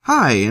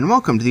Hi, and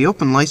welcome to the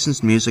Open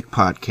Licensed Music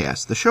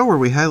Podcast, the show where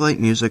we highlight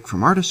music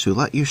from artists who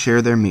let you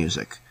share their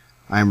music.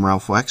 I'm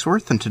Ralph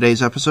Waxworth, and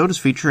today's episode is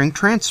featuring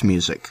trance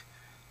music.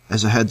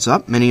 As a heads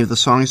up, many of the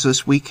songs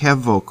this week have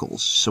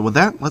vocals, so with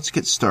that, let's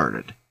get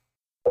started.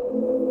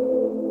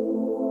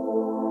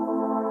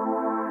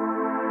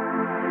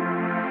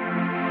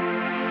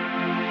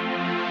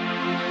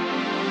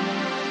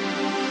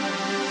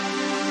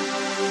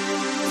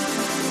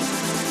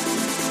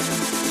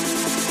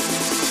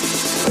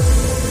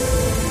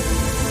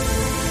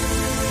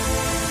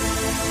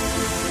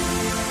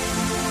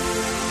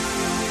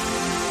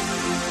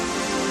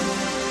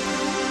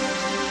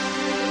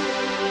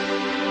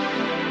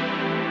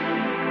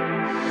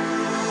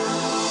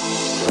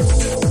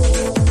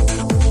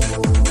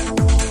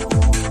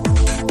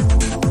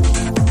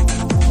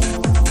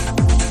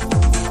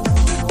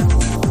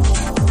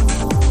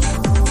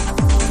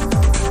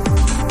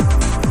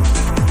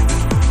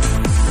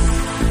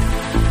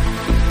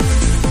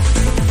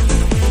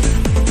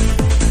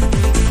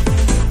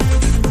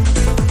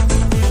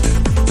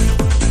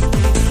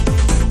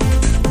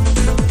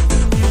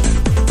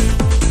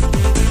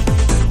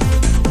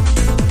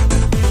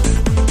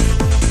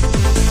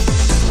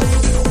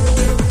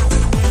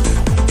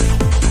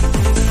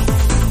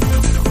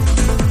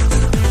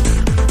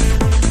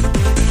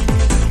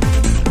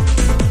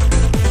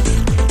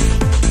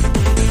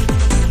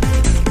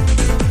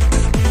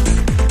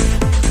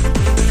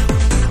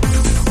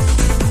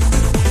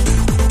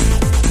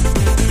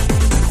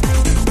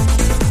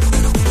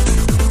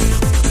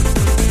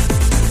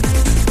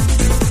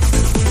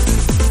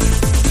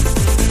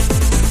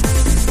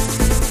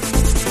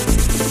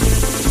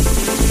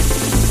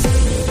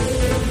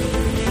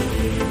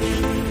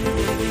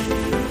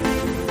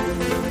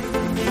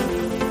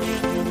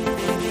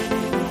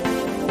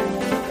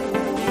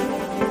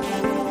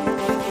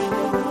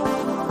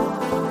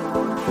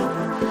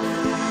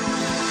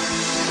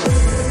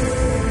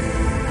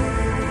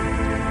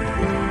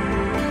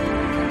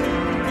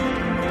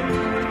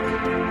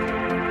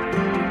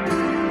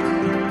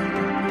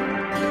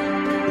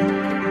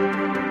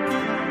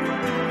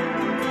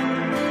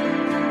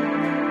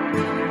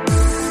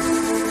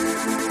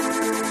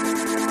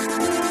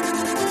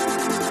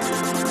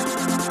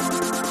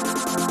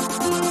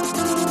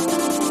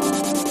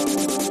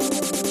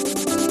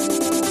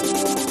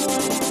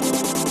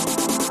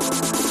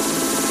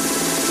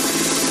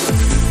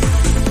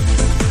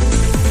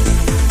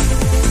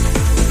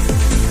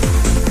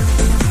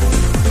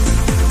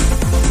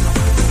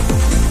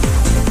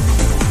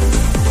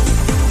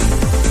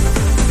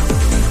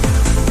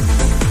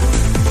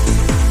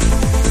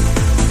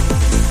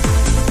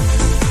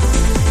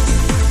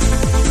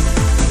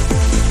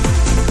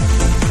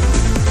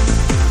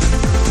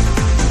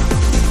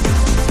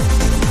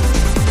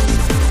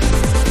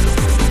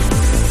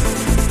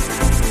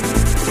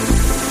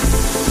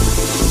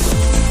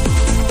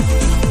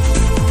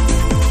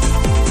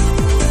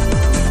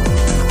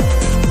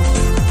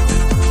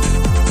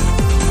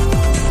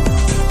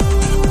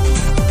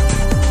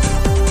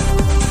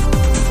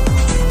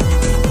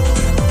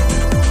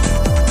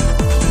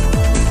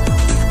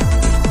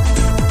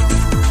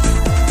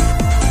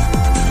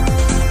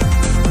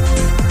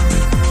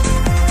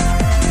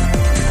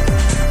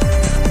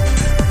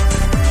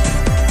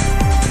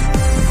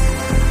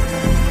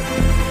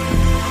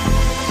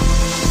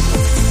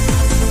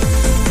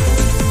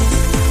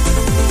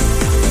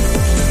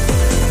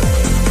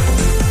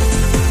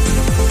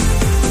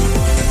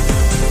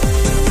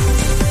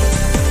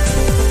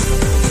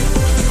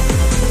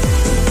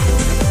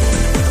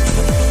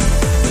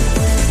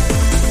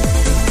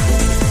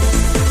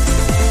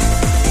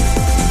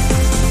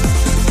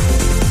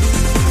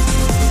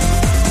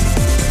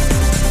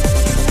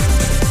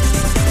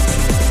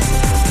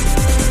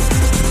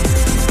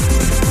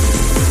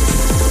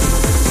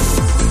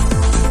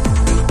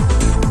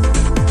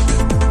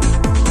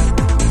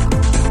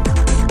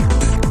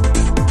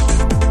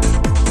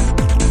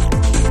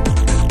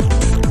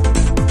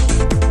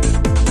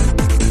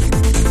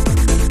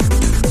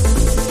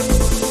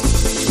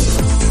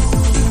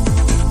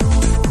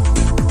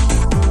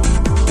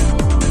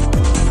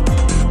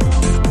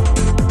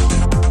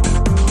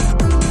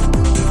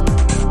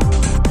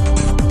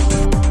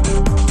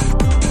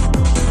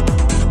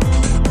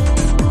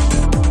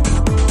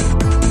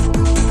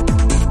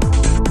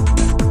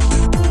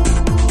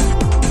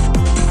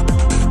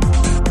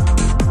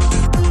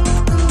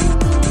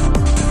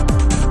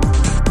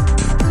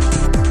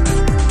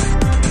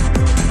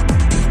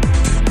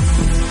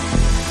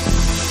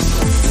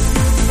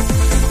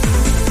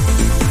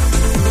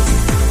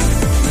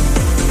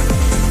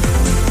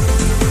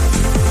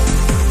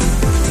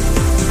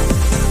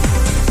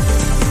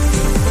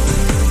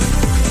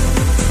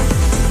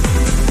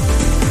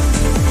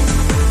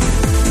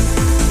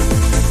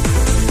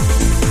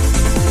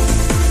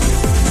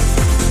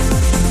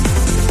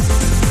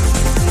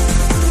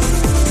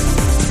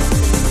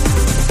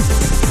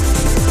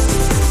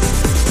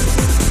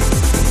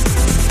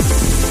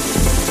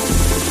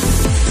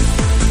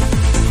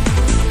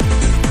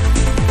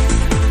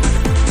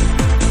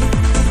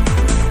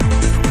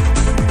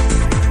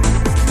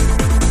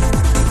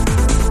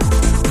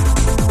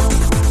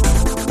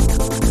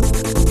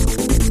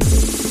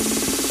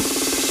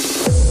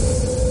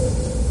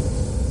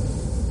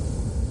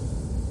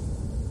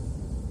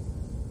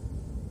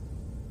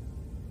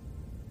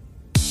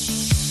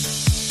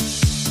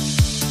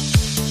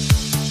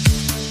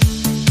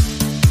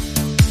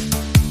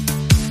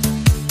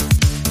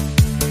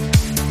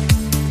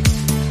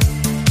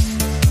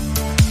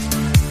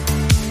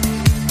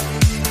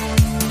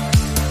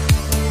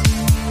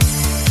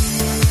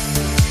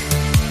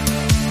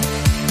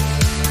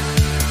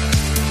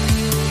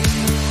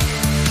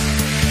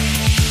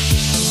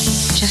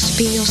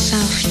 be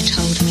yourself, you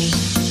told me.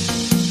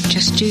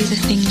 Just do the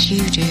things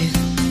you do.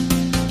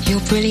 Your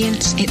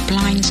brilliance, it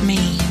blinds me,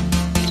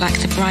 like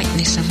the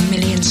brightness of a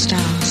million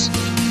stars.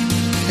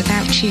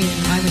 Without you,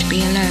 I would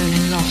be alone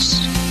and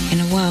lost in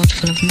a world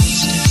full of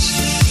monsters.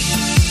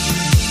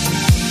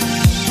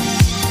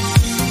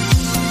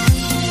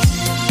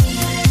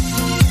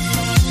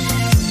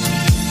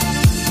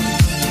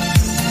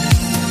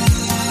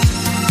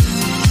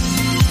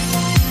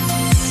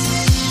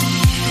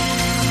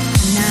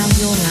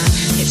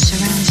 It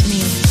surrounds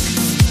me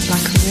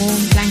like a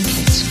warm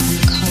blanket on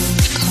a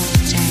cold,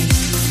 cold day.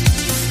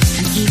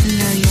 And even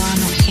though you are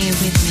not here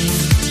with me,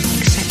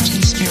 except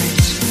in spirit,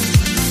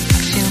 I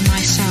feel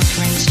myself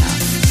raised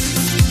up.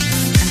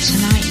 And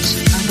tonight,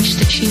 I wish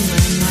that you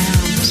were in my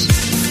arms,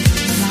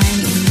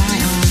 lying in my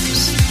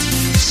arms,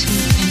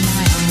 asleep in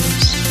my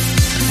arms,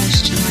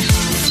 close to my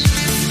heart.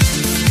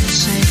 And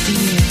so for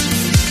you,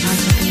 I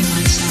will be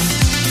myself.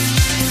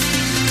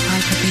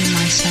 I will be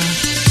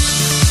myself.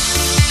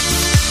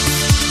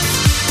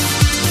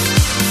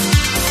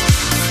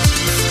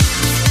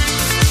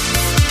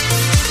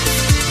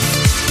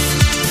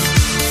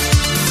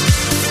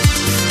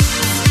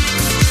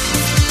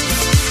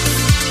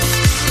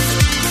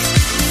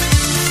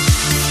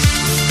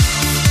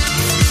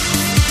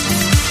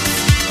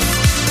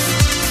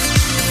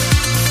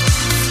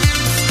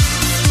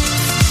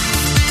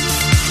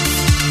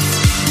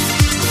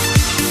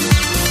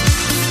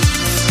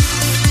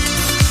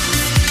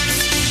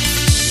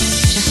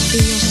 Be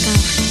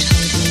yourself, you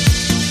told me.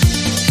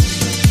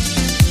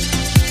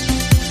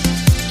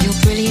 Your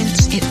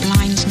brilliance, it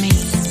blinds me.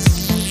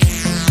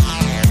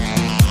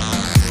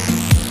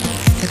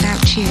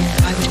 Without you,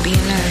 I would be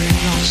alone and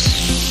lost.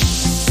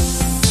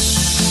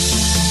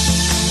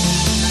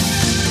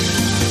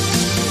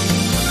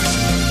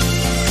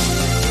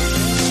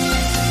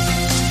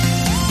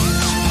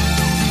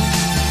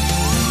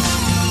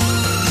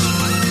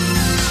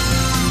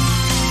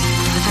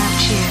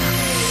 Without you.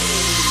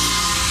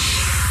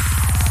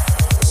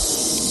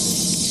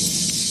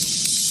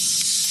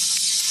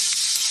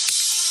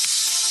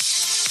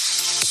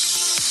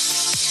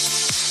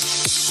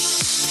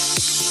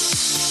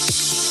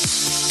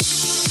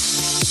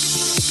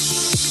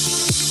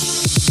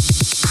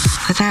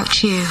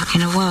 Without you,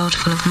 in a world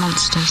full of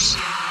monsters.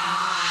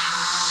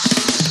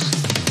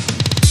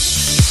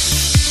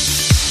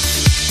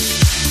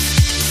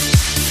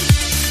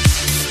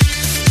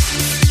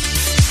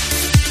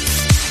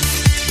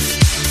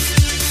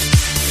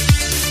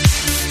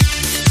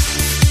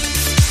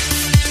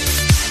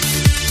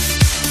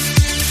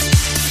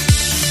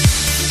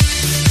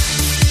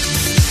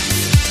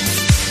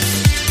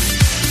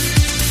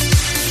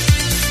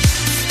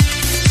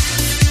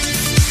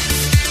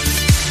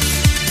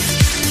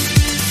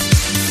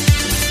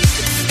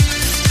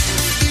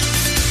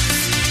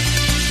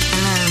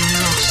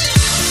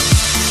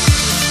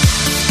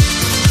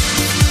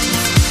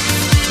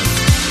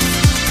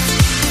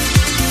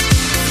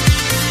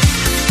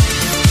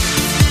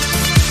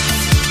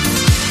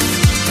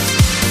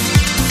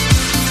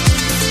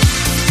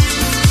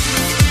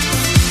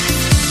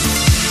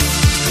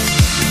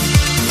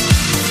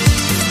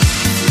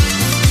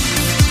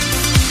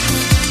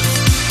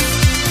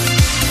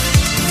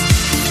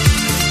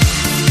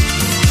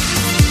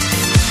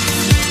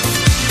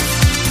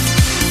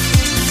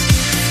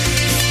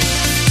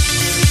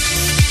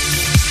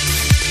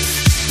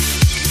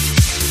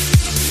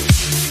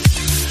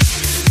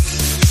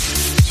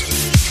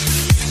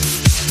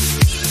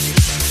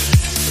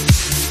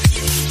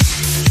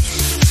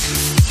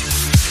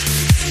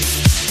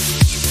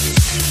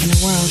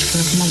 World full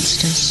of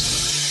monsters.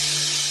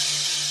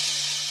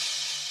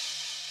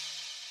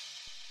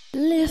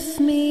 Lift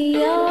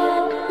me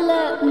up,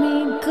 let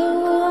me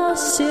go,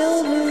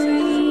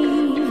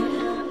 silvery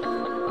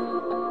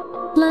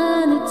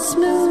planet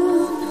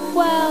smooth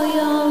while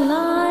you're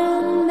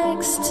lying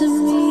next to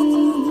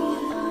me.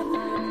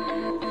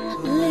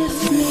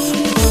 Lift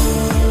me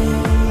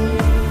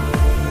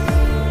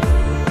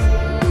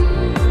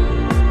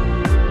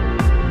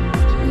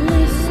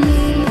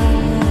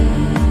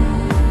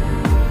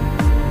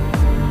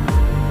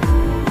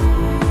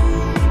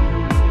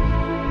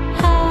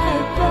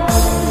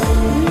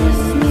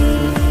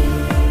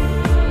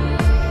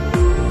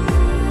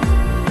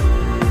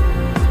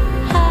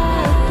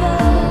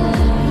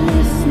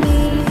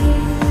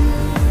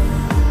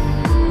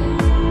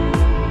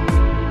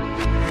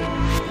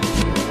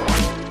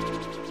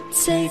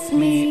take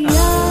me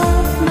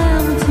up,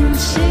 mountain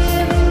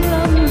shiver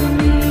under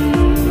me.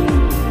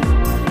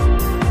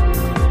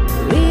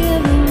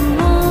 River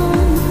on,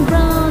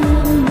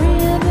 running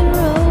river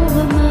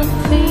over my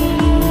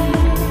feet.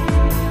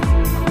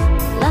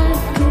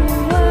 Like a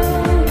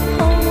world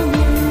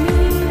holding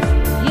me,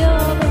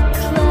 you're the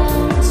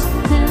clouds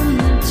and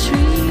the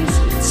trees.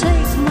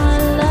 Take my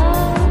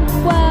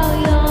love while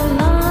you're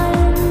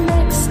lying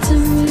next to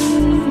me.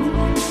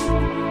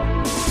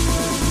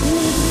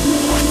 Lift me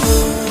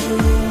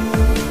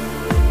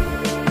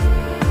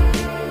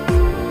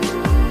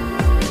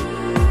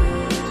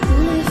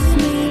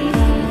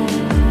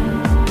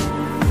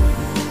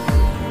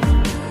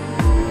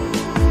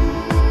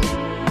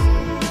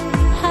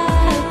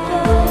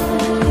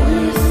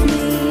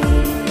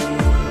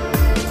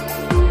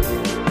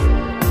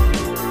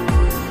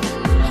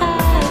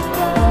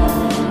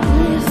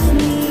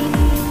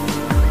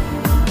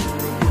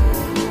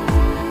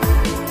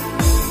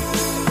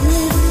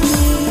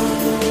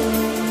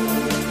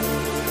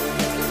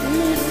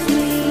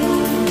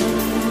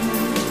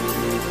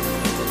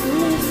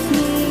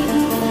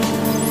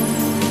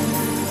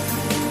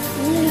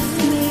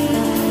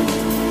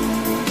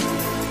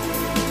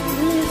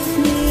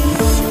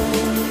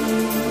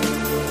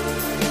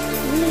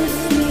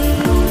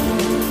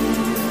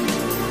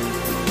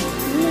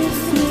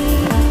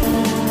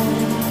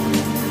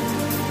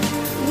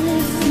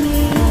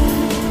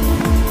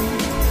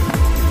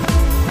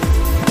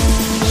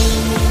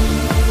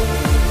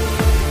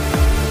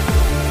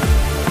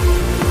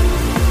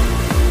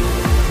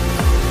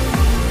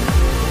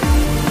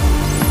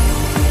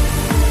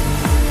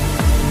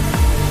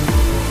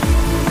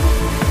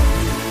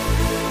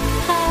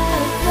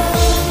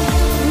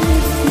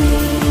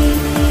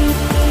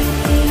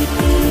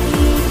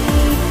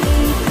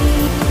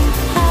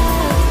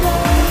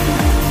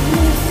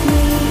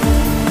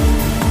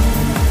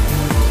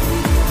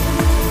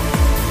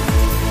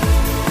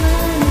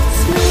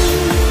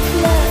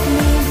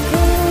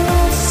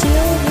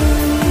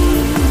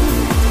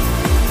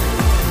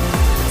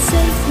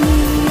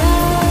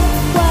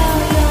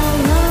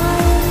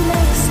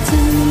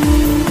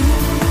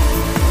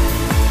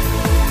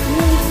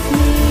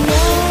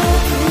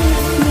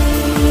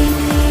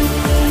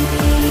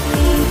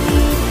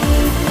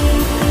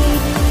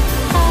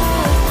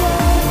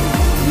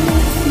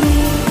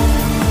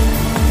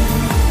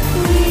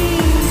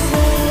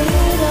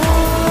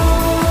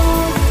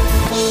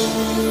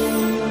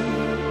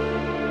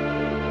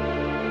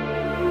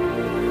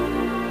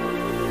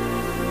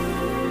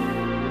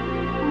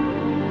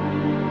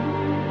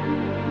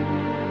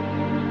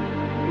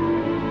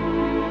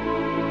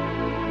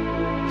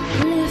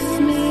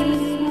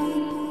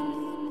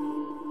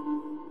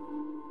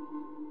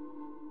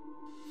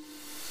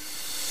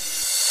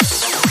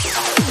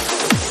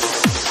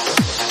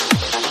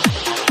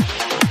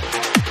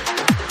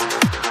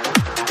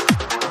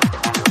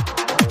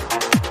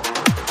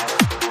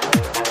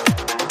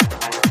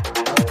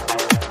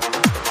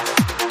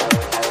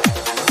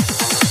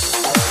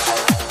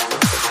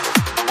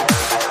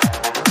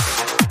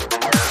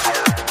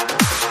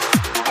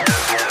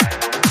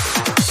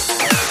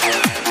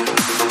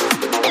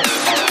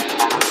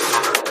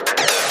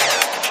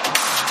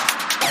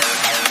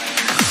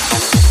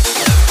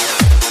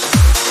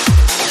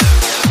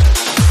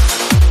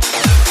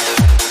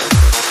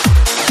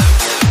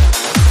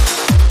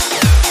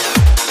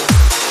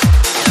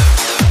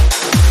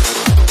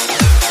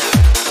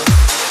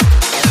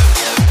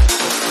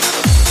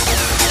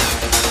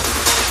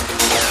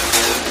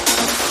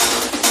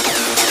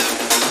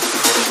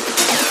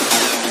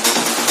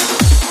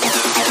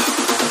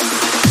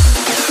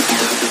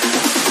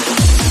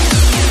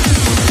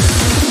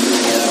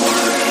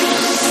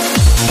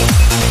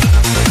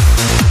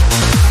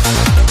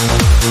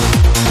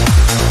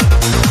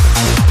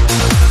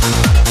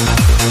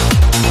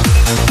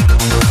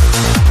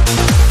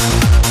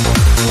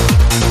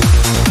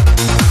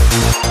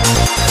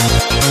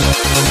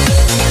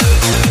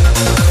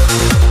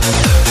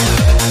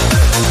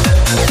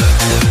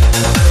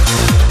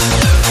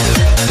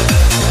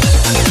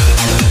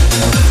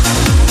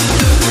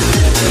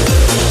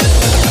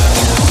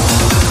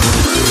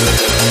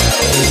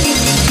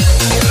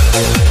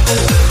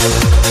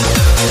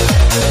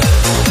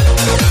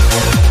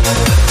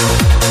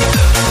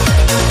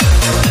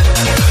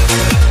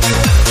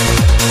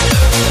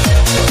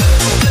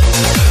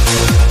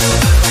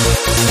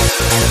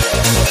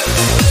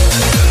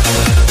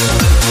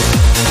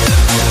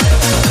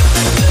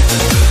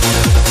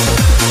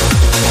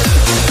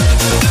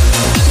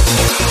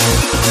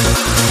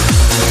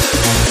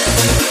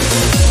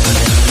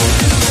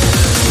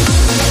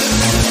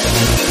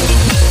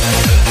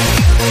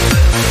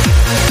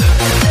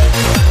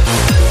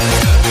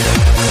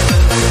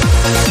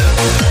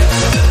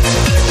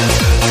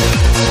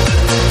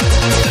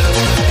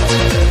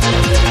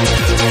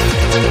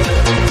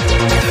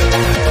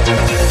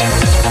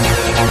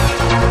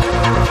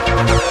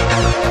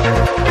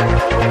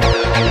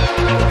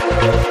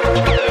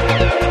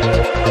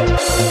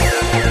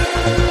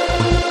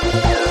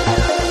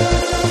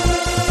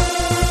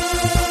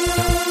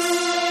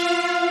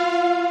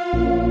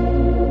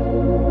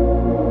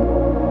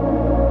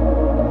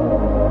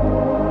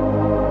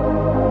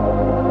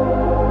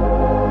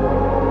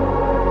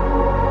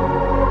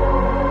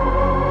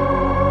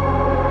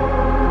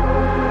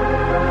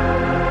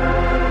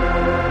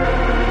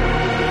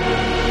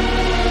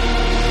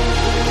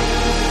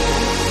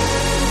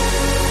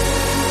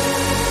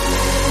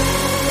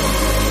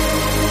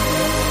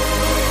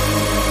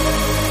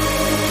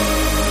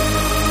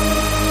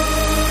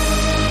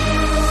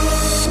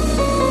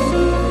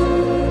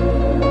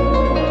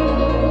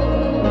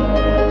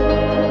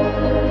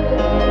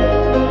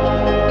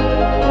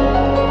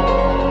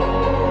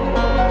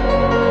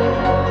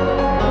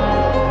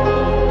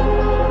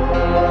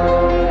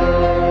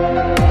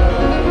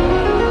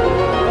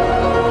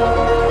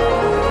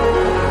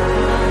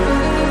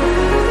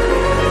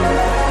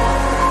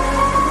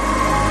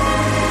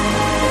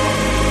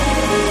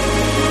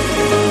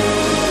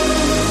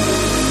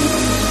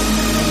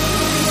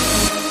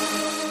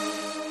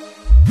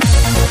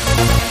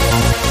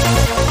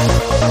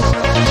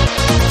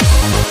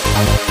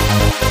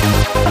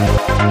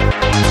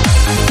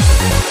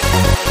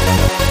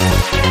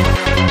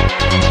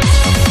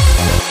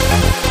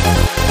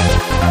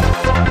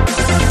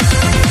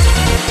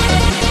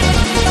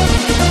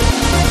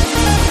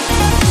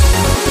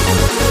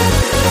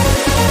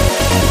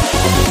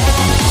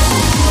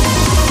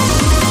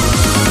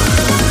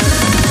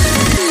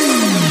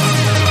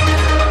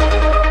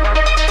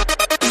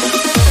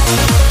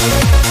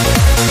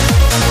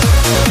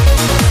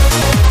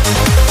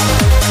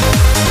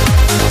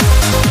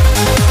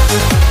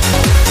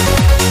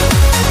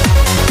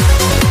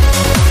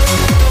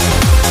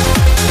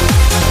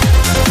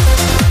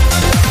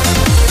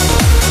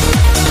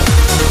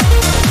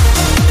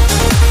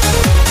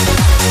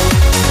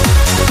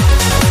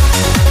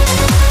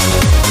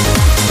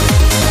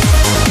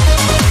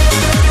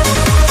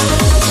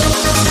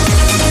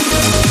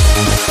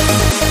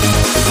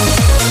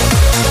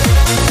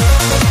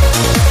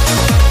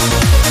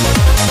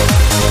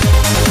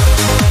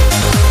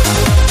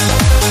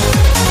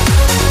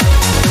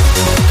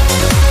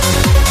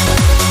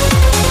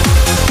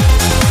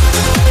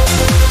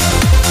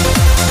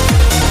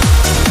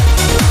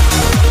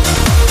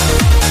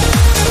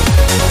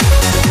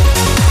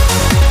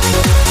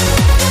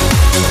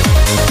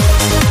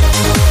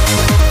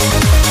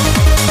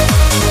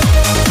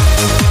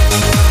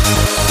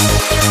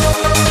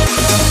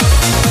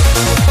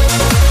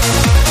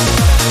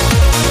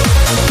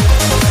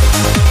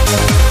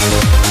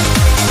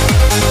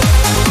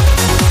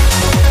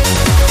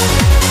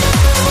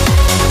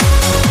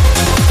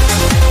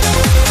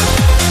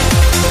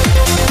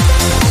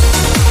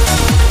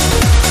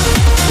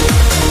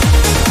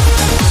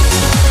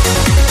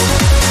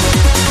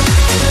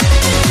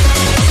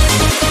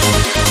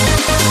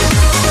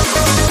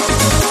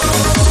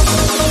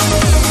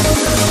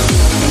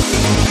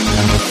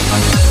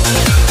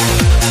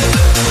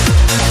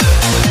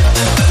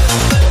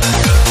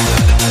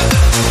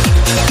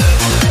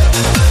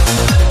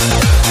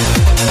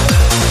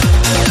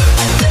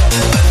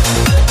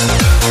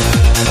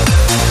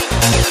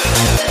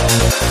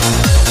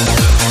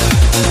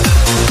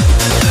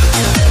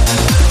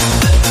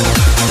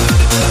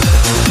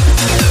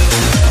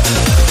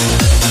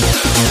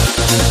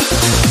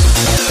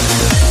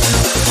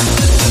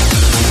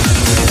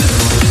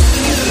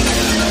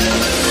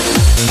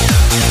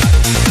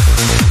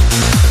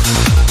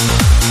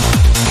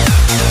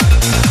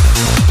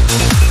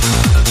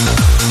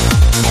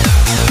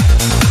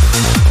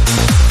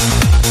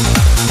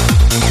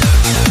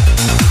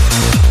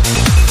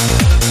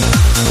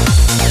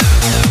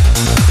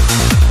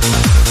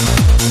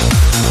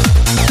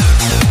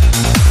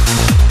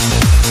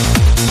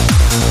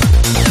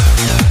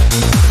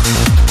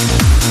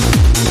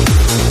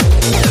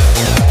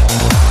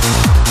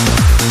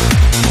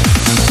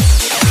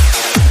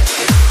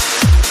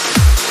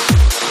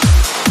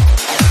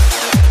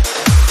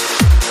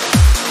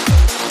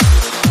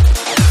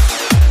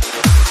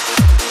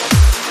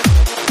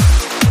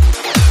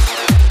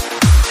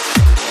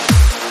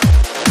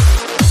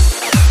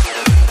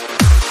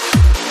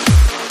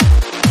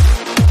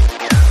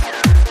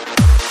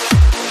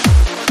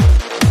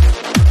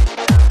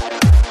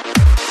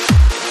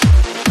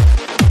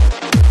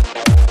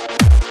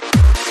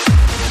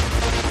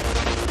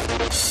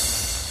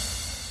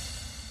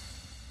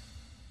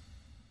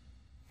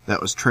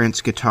That was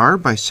Trance Guitar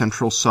by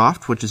Central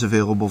Soft, which is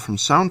available from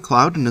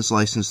SoundCloud and is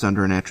licensed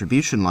under an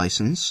attribution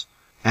license.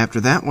 After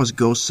that was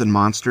Ghosts and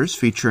Monsters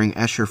featuring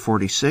Escher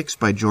 46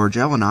 by George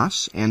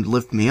Elenos and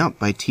Lift Me Up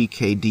by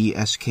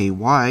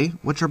TKDSKY,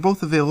 which are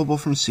both available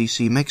from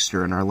CC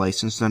Mixter and are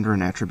licensed under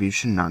an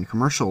attribution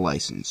non-commercial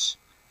license.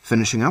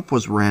 Finishing up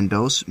was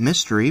Randos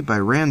Mystery by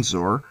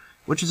Ranzor,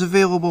 which is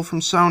available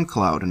from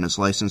SoundCloud and is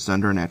licensed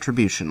under an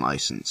attribution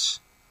license.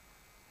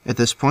 At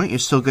this point, you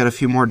still get a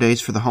few more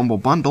days for the Humble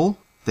Bundle.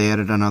 They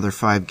added another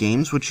 5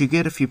 games, which you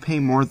get if you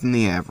pay more than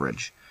the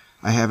average.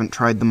 I haven't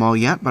tried them all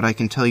yet, but I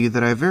can tell you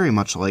that I very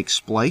much like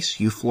Splice,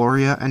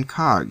 Euphoria, and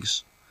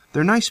Cogs.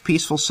 They're nice,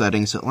 peaceful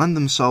settings that lend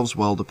themselves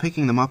well to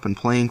picking them up and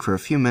playing for a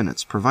few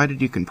minutes, provided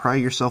you can pry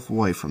yourself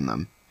away from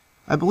them.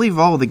 I believe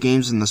all of the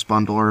games in this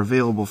bundle are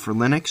available for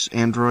Linux,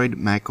 Android,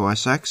 Mac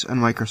OS X,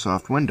 and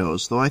Microsoft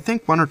Windows, though I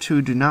think 1 or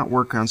 2 do not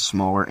work on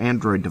smaller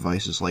Android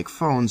devices like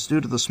phones due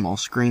to the small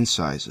screen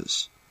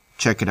sizes.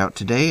 Check it out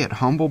today at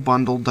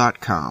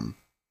humblebundle.com.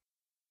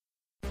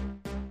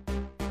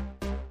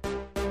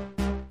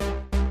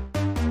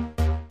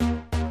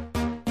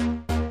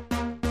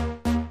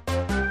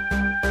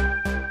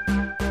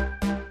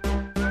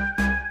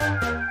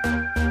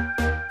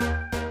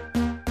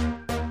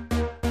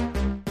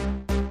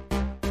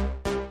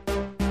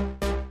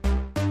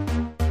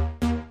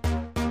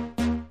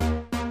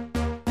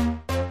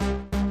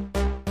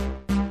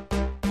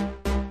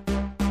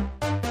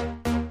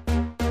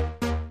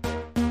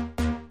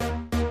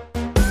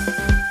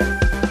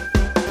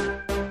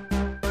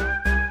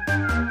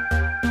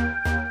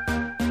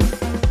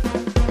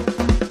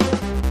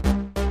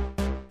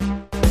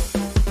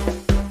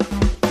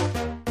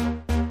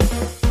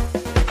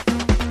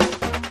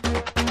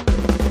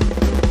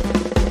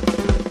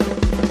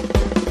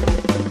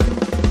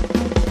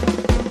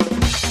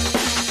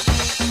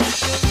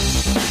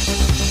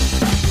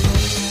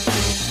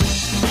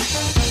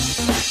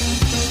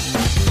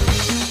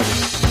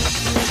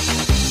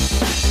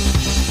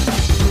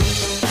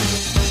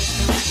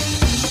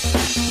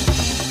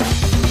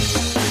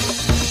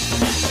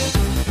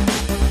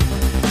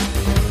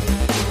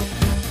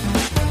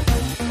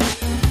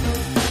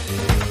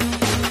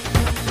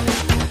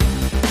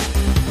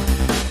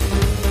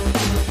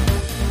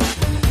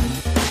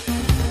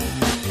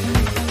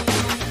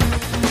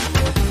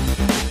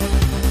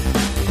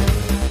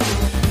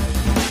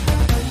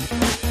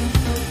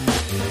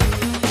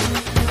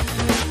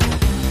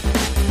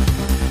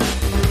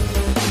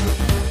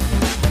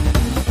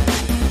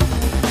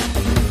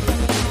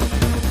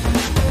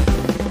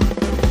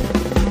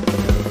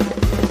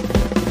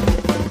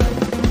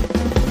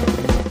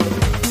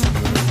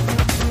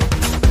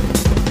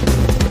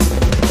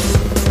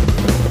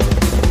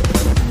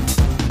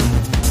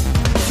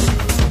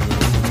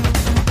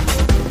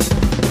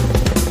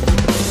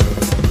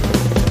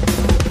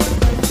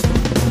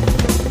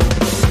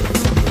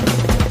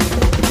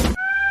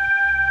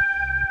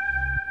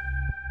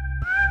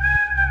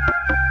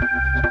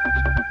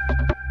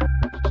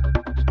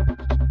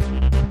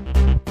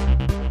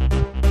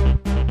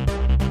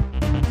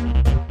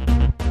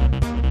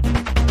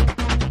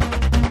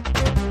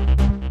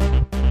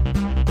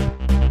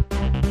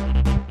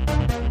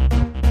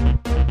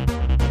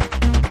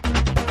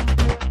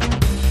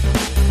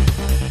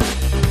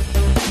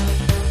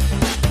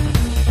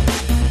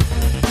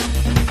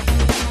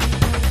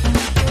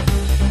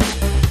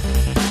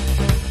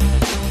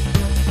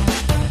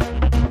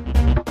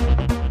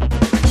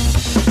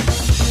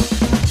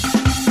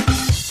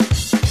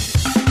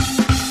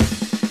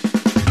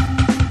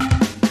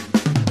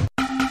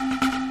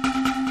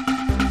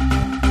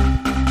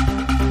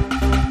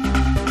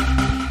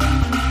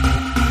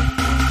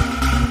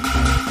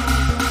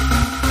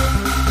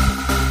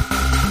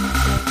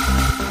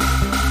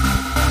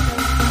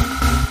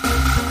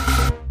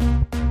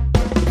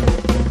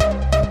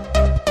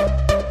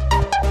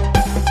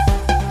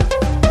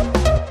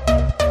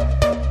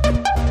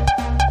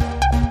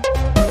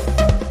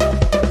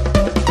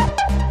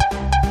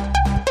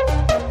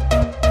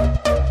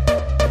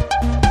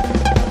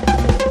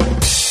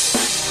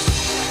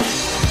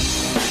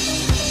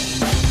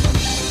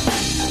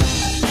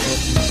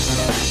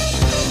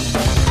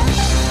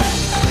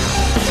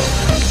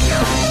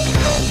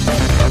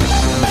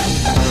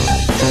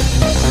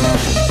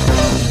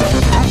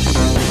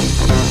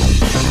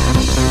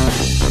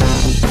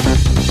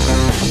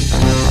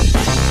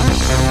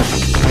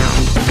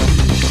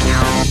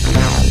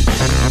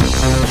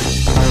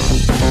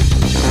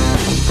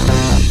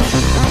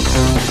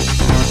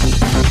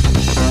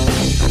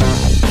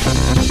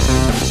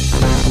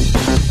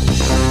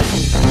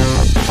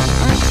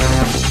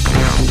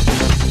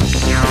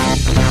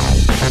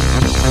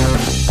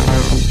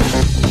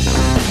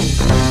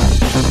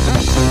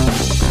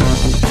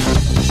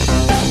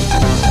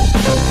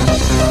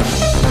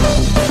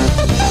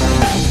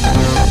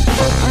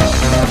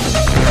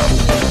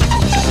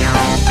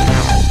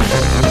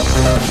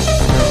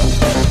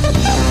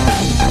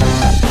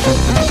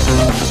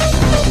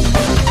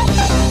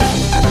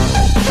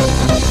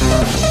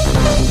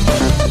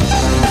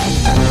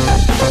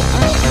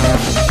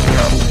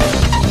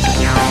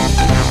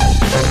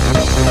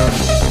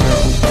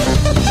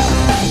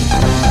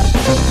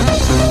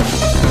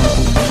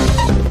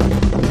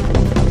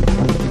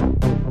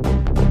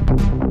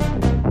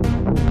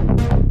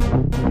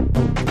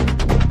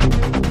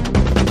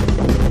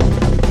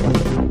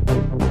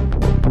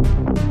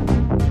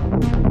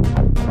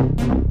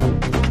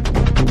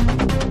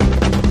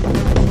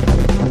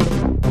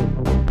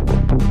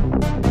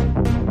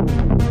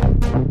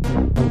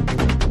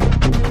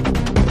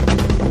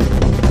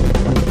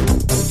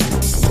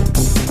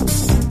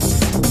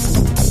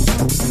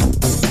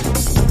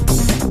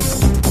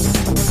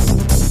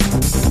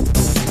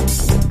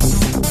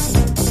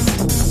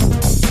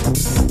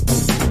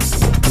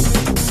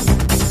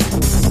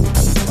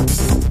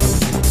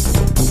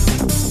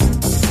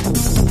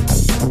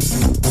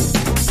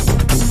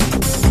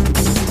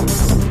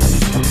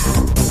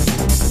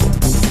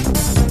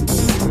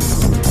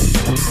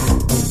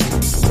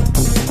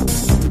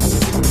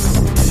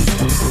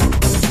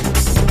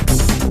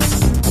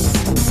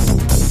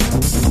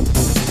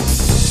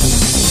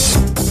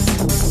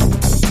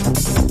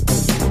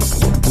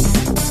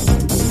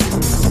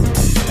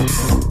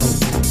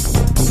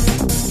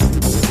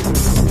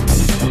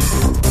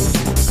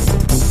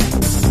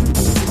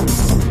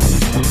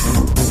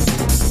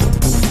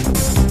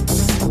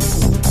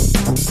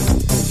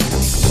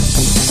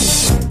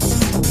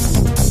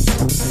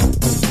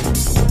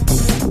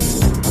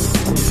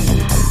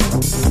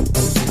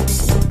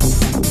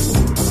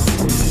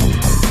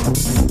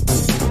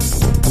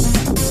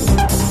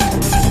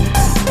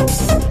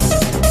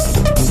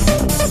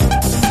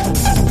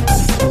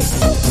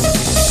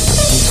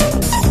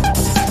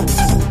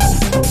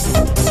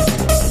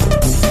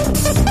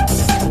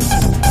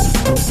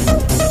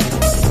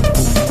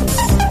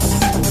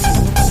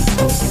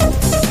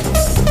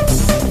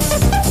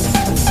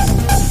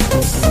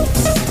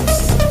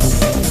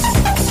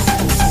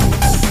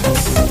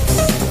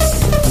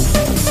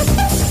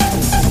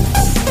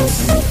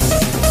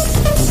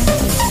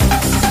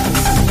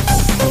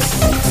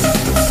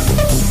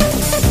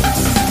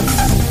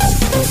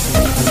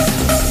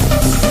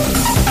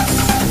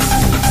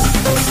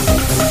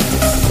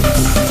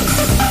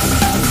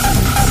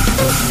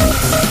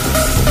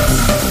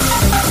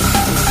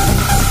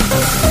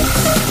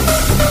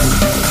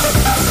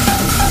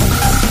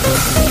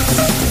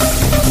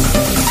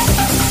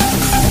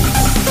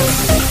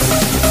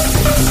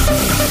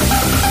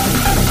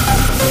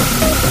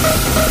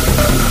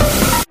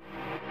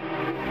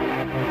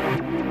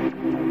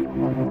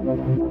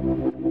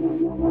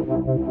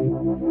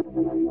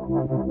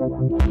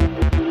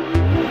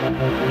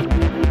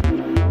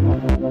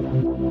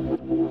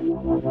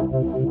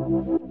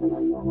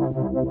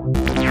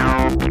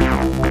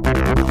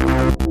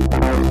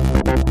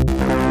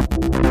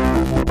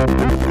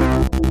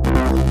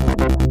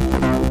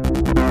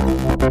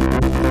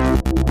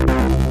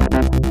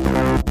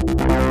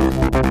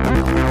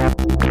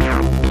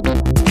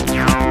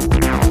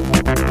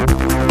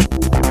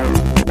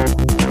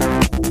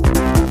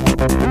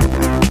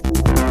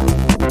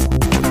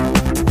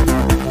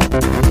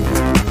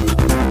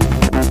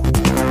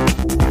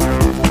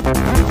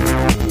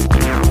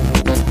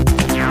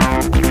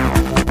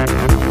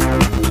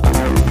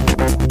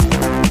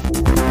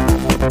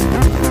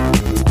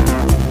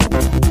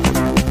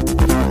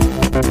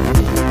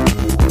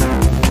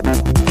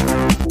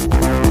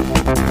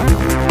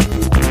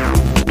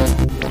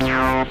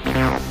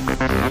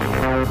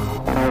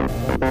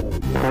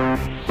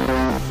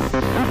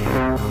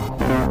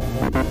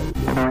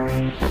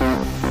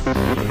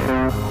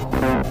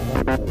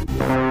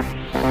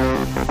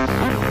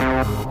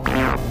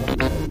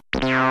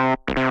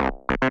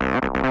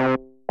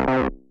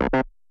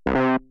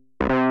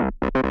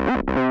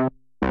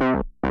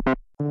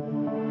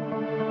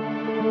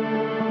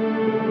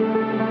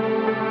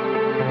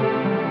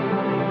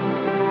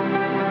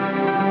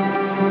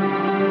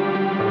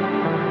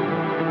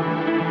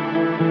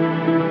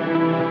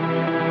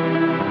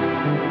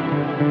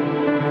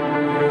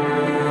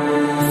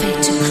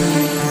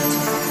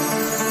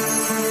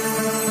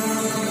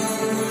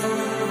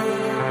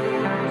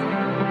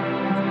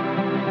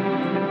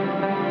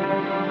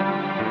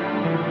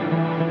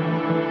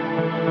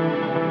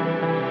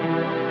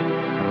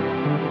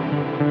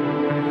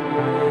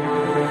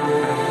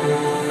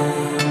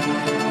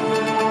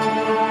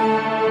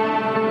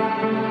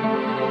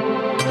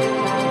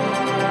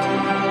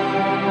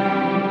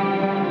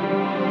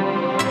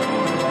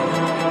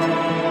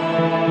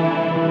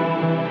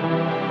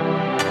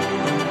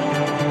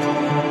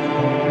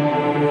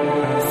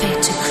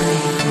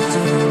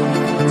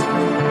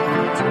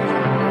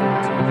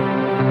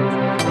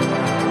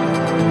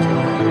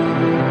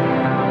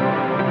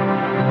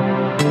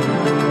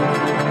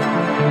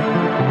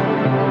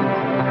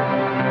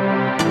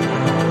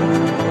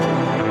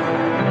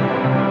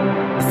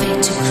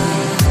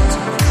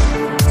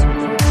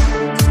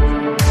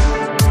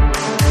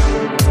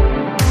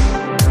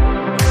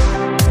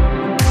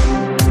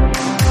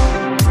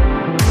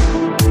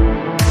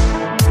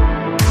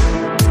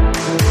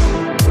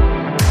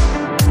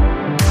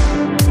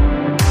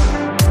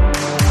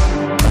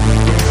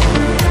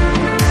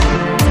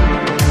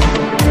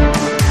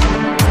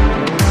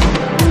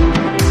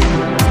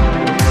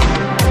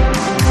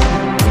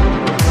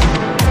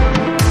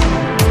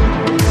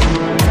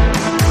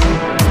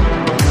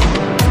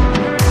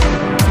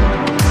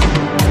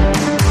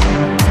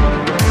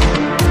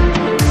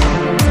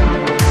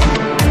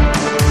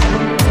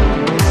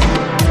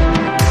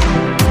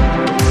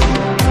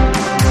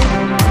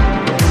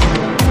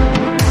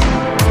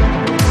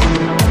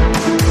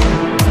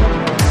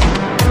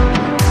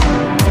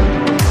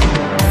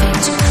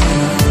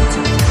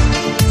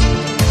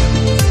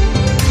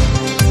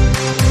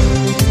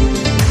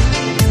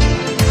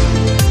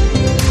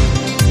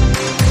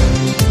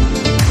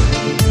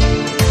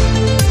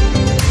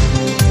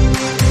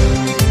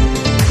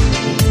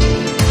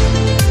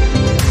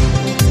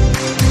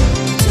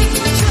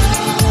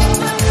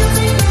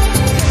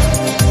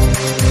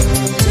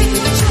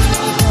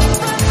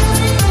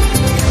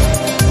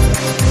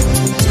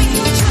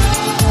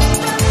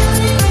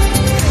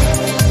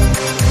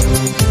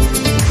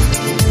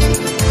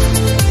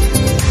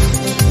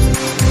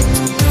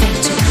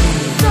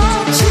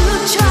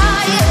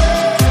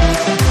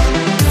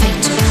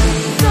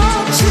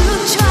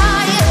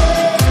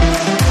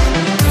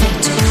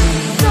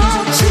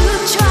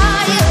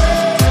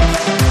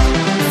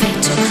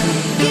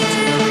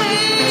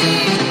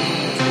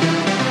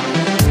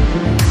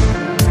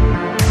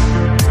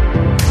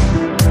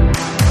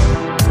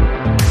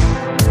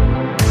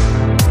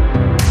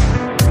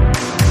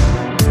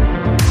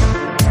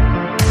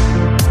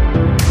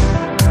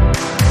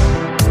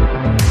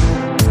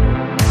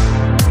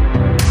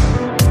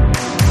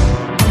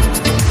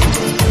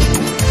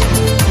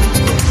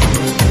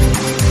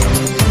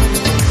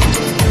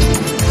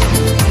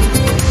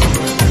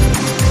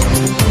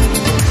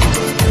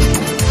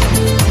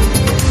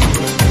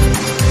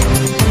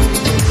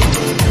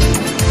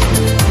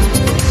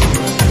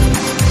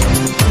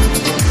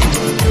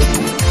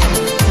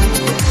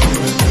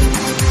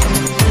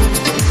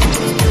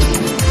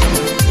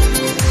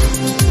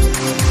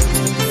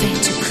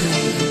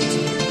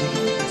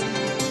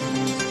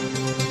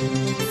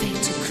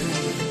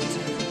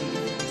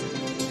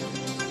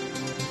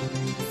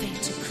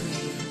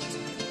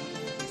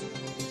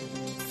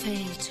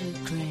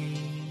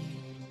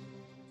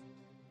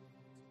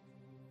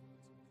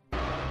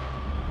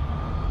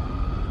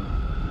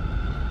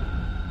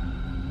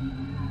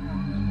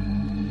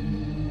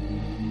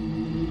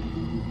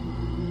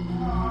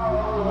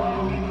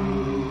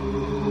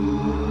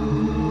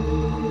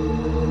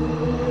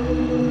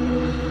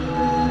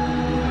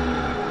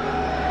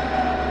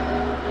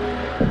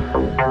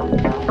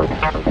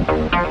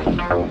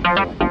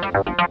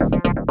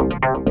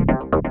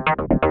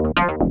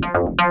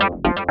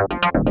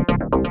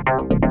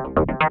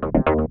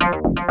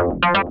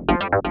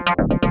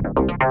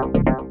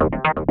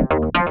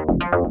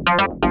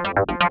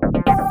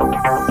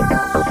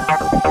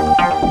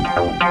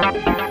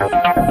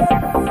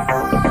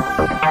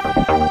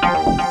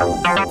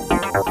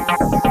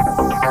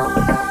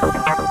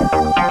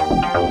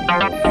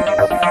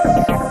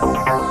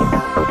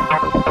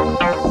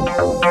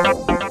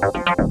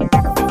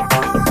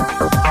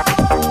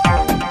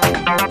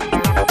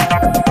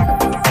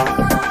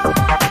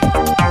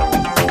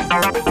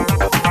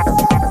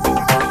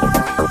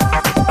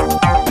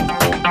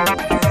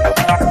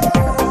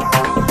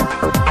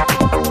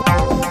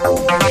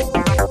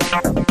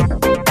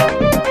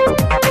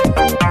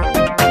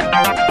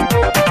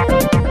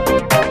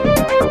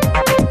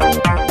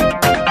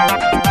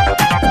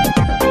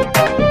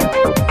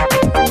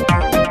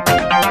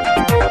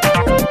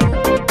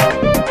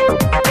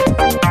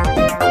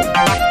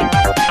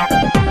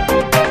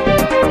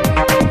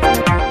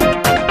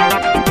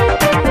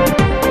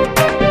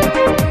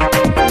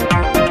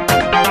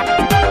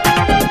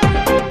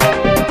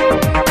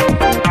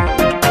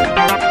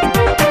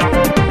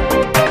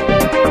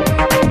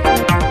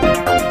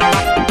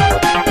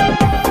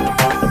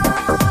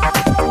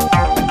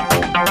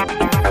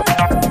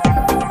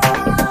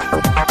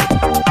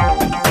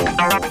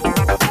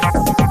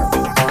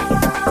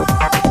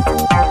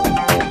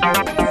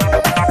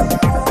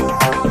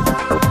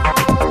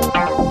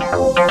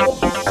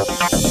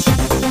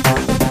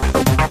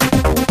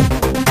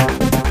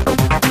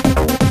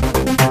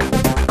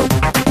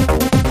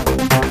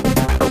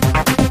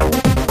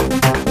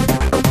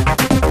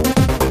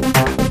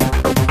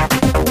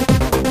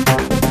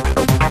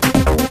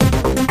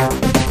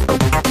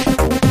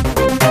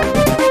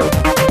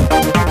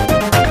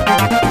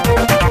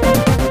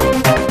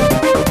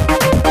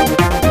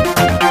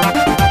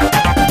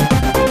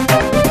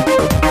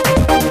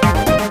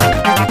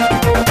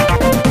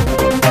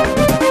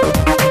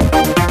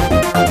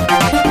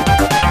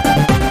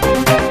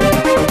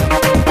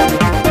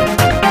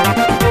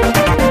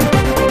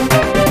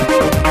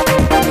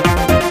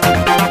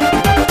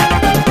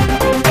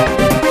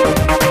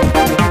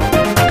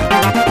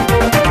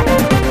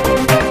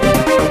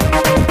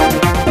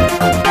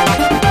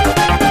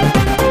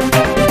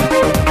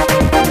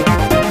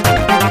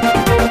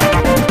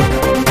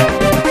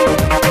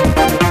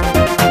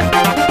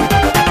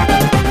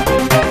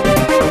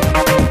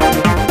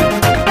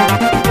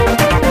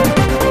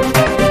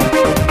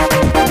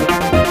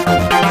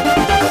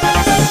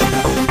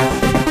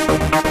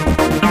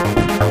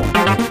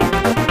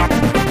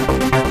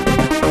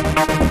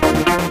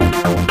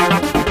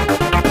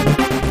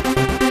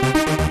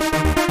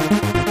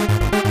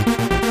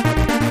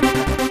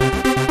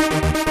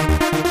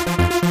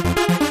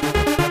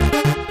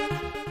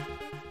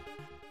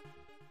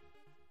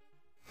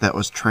 That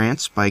was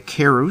Trance by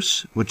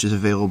Karus, which is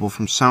available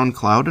from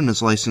SoundCloud and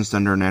is licensed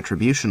under an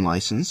attribution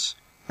license.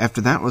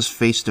 After that was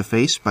Face to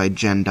Face by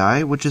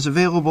Jendai, which is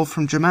available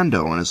from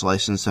Jamendo and is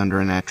licensed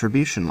under an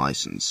attribution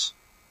license.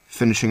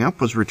 Finishing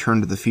up was Return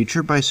to the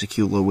Future by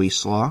Secula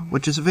Wieslaw,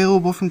 which is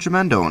available from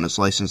Jamendo and is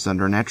licensed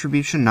under an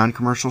attribution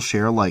non-commercial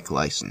share-alike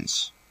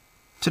license.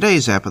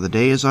 Today's app of the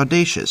day is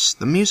Audacious,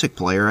 the music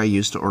player I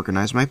use to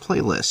organize my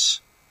playlists.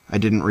 I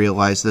didn't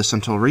realize this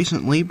until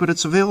recently, but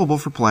it's available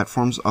for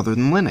platforms other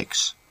than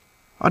Linux.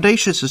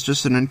 Audacious is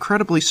just an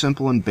incredibly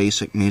simple and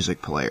basic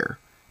music player.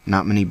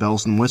 Not many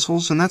bells and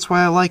whistles, and that's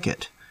why I like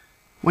it.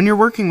 When you're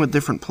working with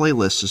different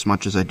playlists as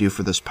much as I do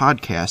for this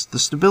podcast, the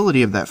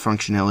stability of that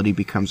functionality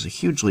becomes a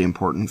hugely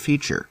important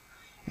feature.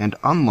 And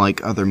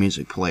unlike other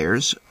music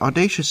players,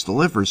 Audacious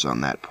delivers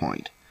on that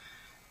point.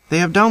 They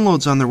have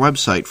downloads on their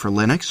website for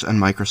Linux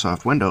and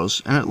Microsoft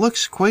Windows, and it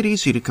looks quite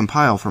easy to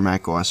compile for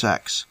Mac OS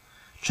X.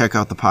 Check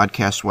out the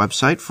podcast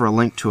website for a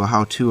link to a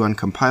how-to on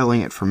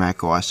compiling it for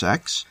Mac OS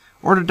X,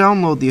 or to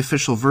download the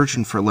official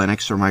version for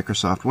Linux or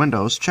Microsoft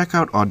Windows, check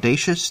out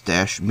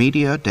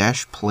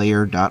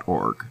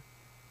audacious-media-player.org.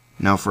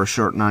 Now for a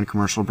short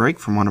non-commercial break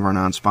from one of our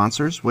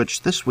non-sponsors,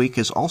 which this week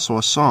is also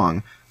a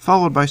song,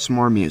 followed by some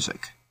more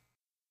music.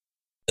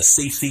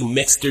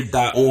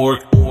 ccmixter.org.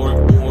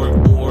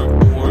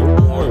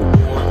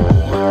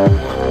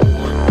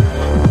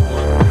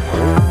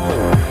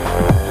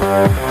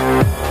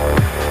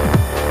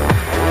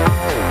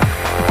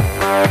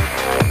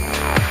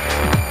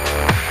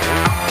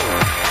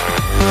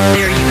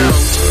 There you go.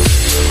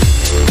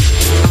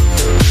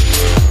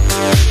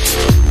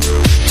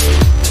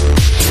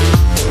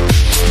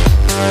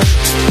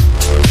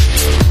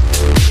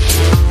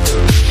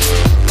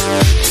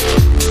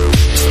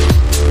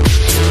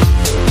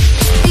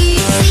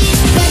 This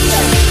is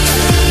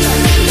better.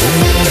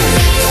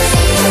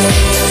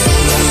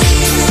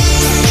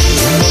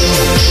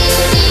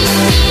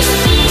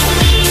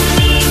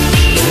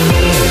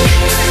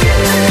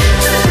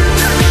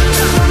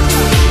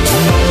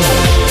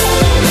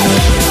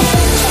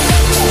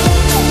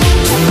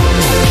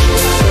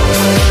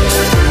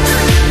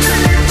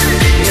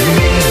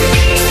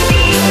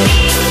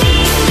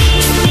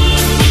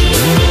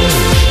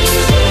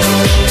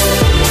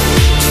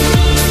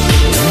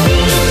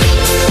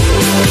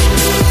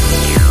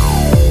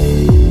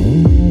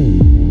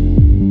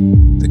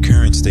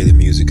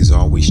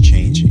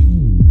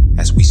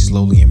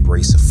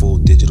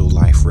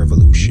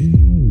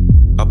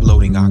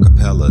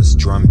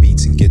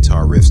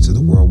 guitar riffs to the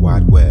World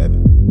Wide Web,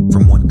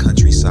 from one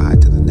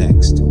countryside to the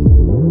next.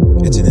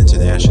 It's an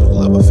international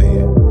love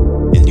affair,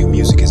 and new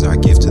music is our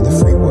gift to the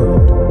free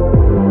world.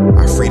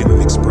 Our freedom of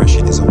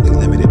expression is only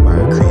limited by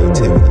our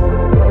creativity,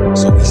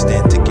 so we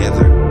stand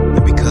together,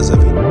 and because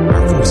of it,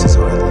 our voices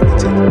are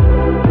unlimited.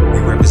 We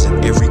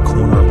represent every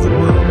corner of the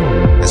world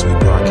as we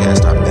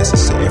broadcast our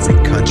message to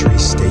every country,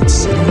 state,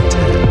 city, and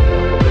town.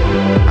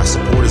 Our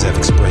supporters have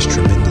expressed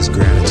tremendous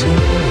gratitude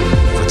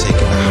for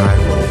taking the high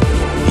road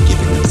and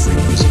giving them free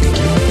music again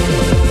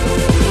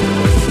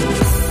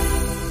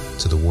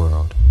to the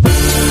world.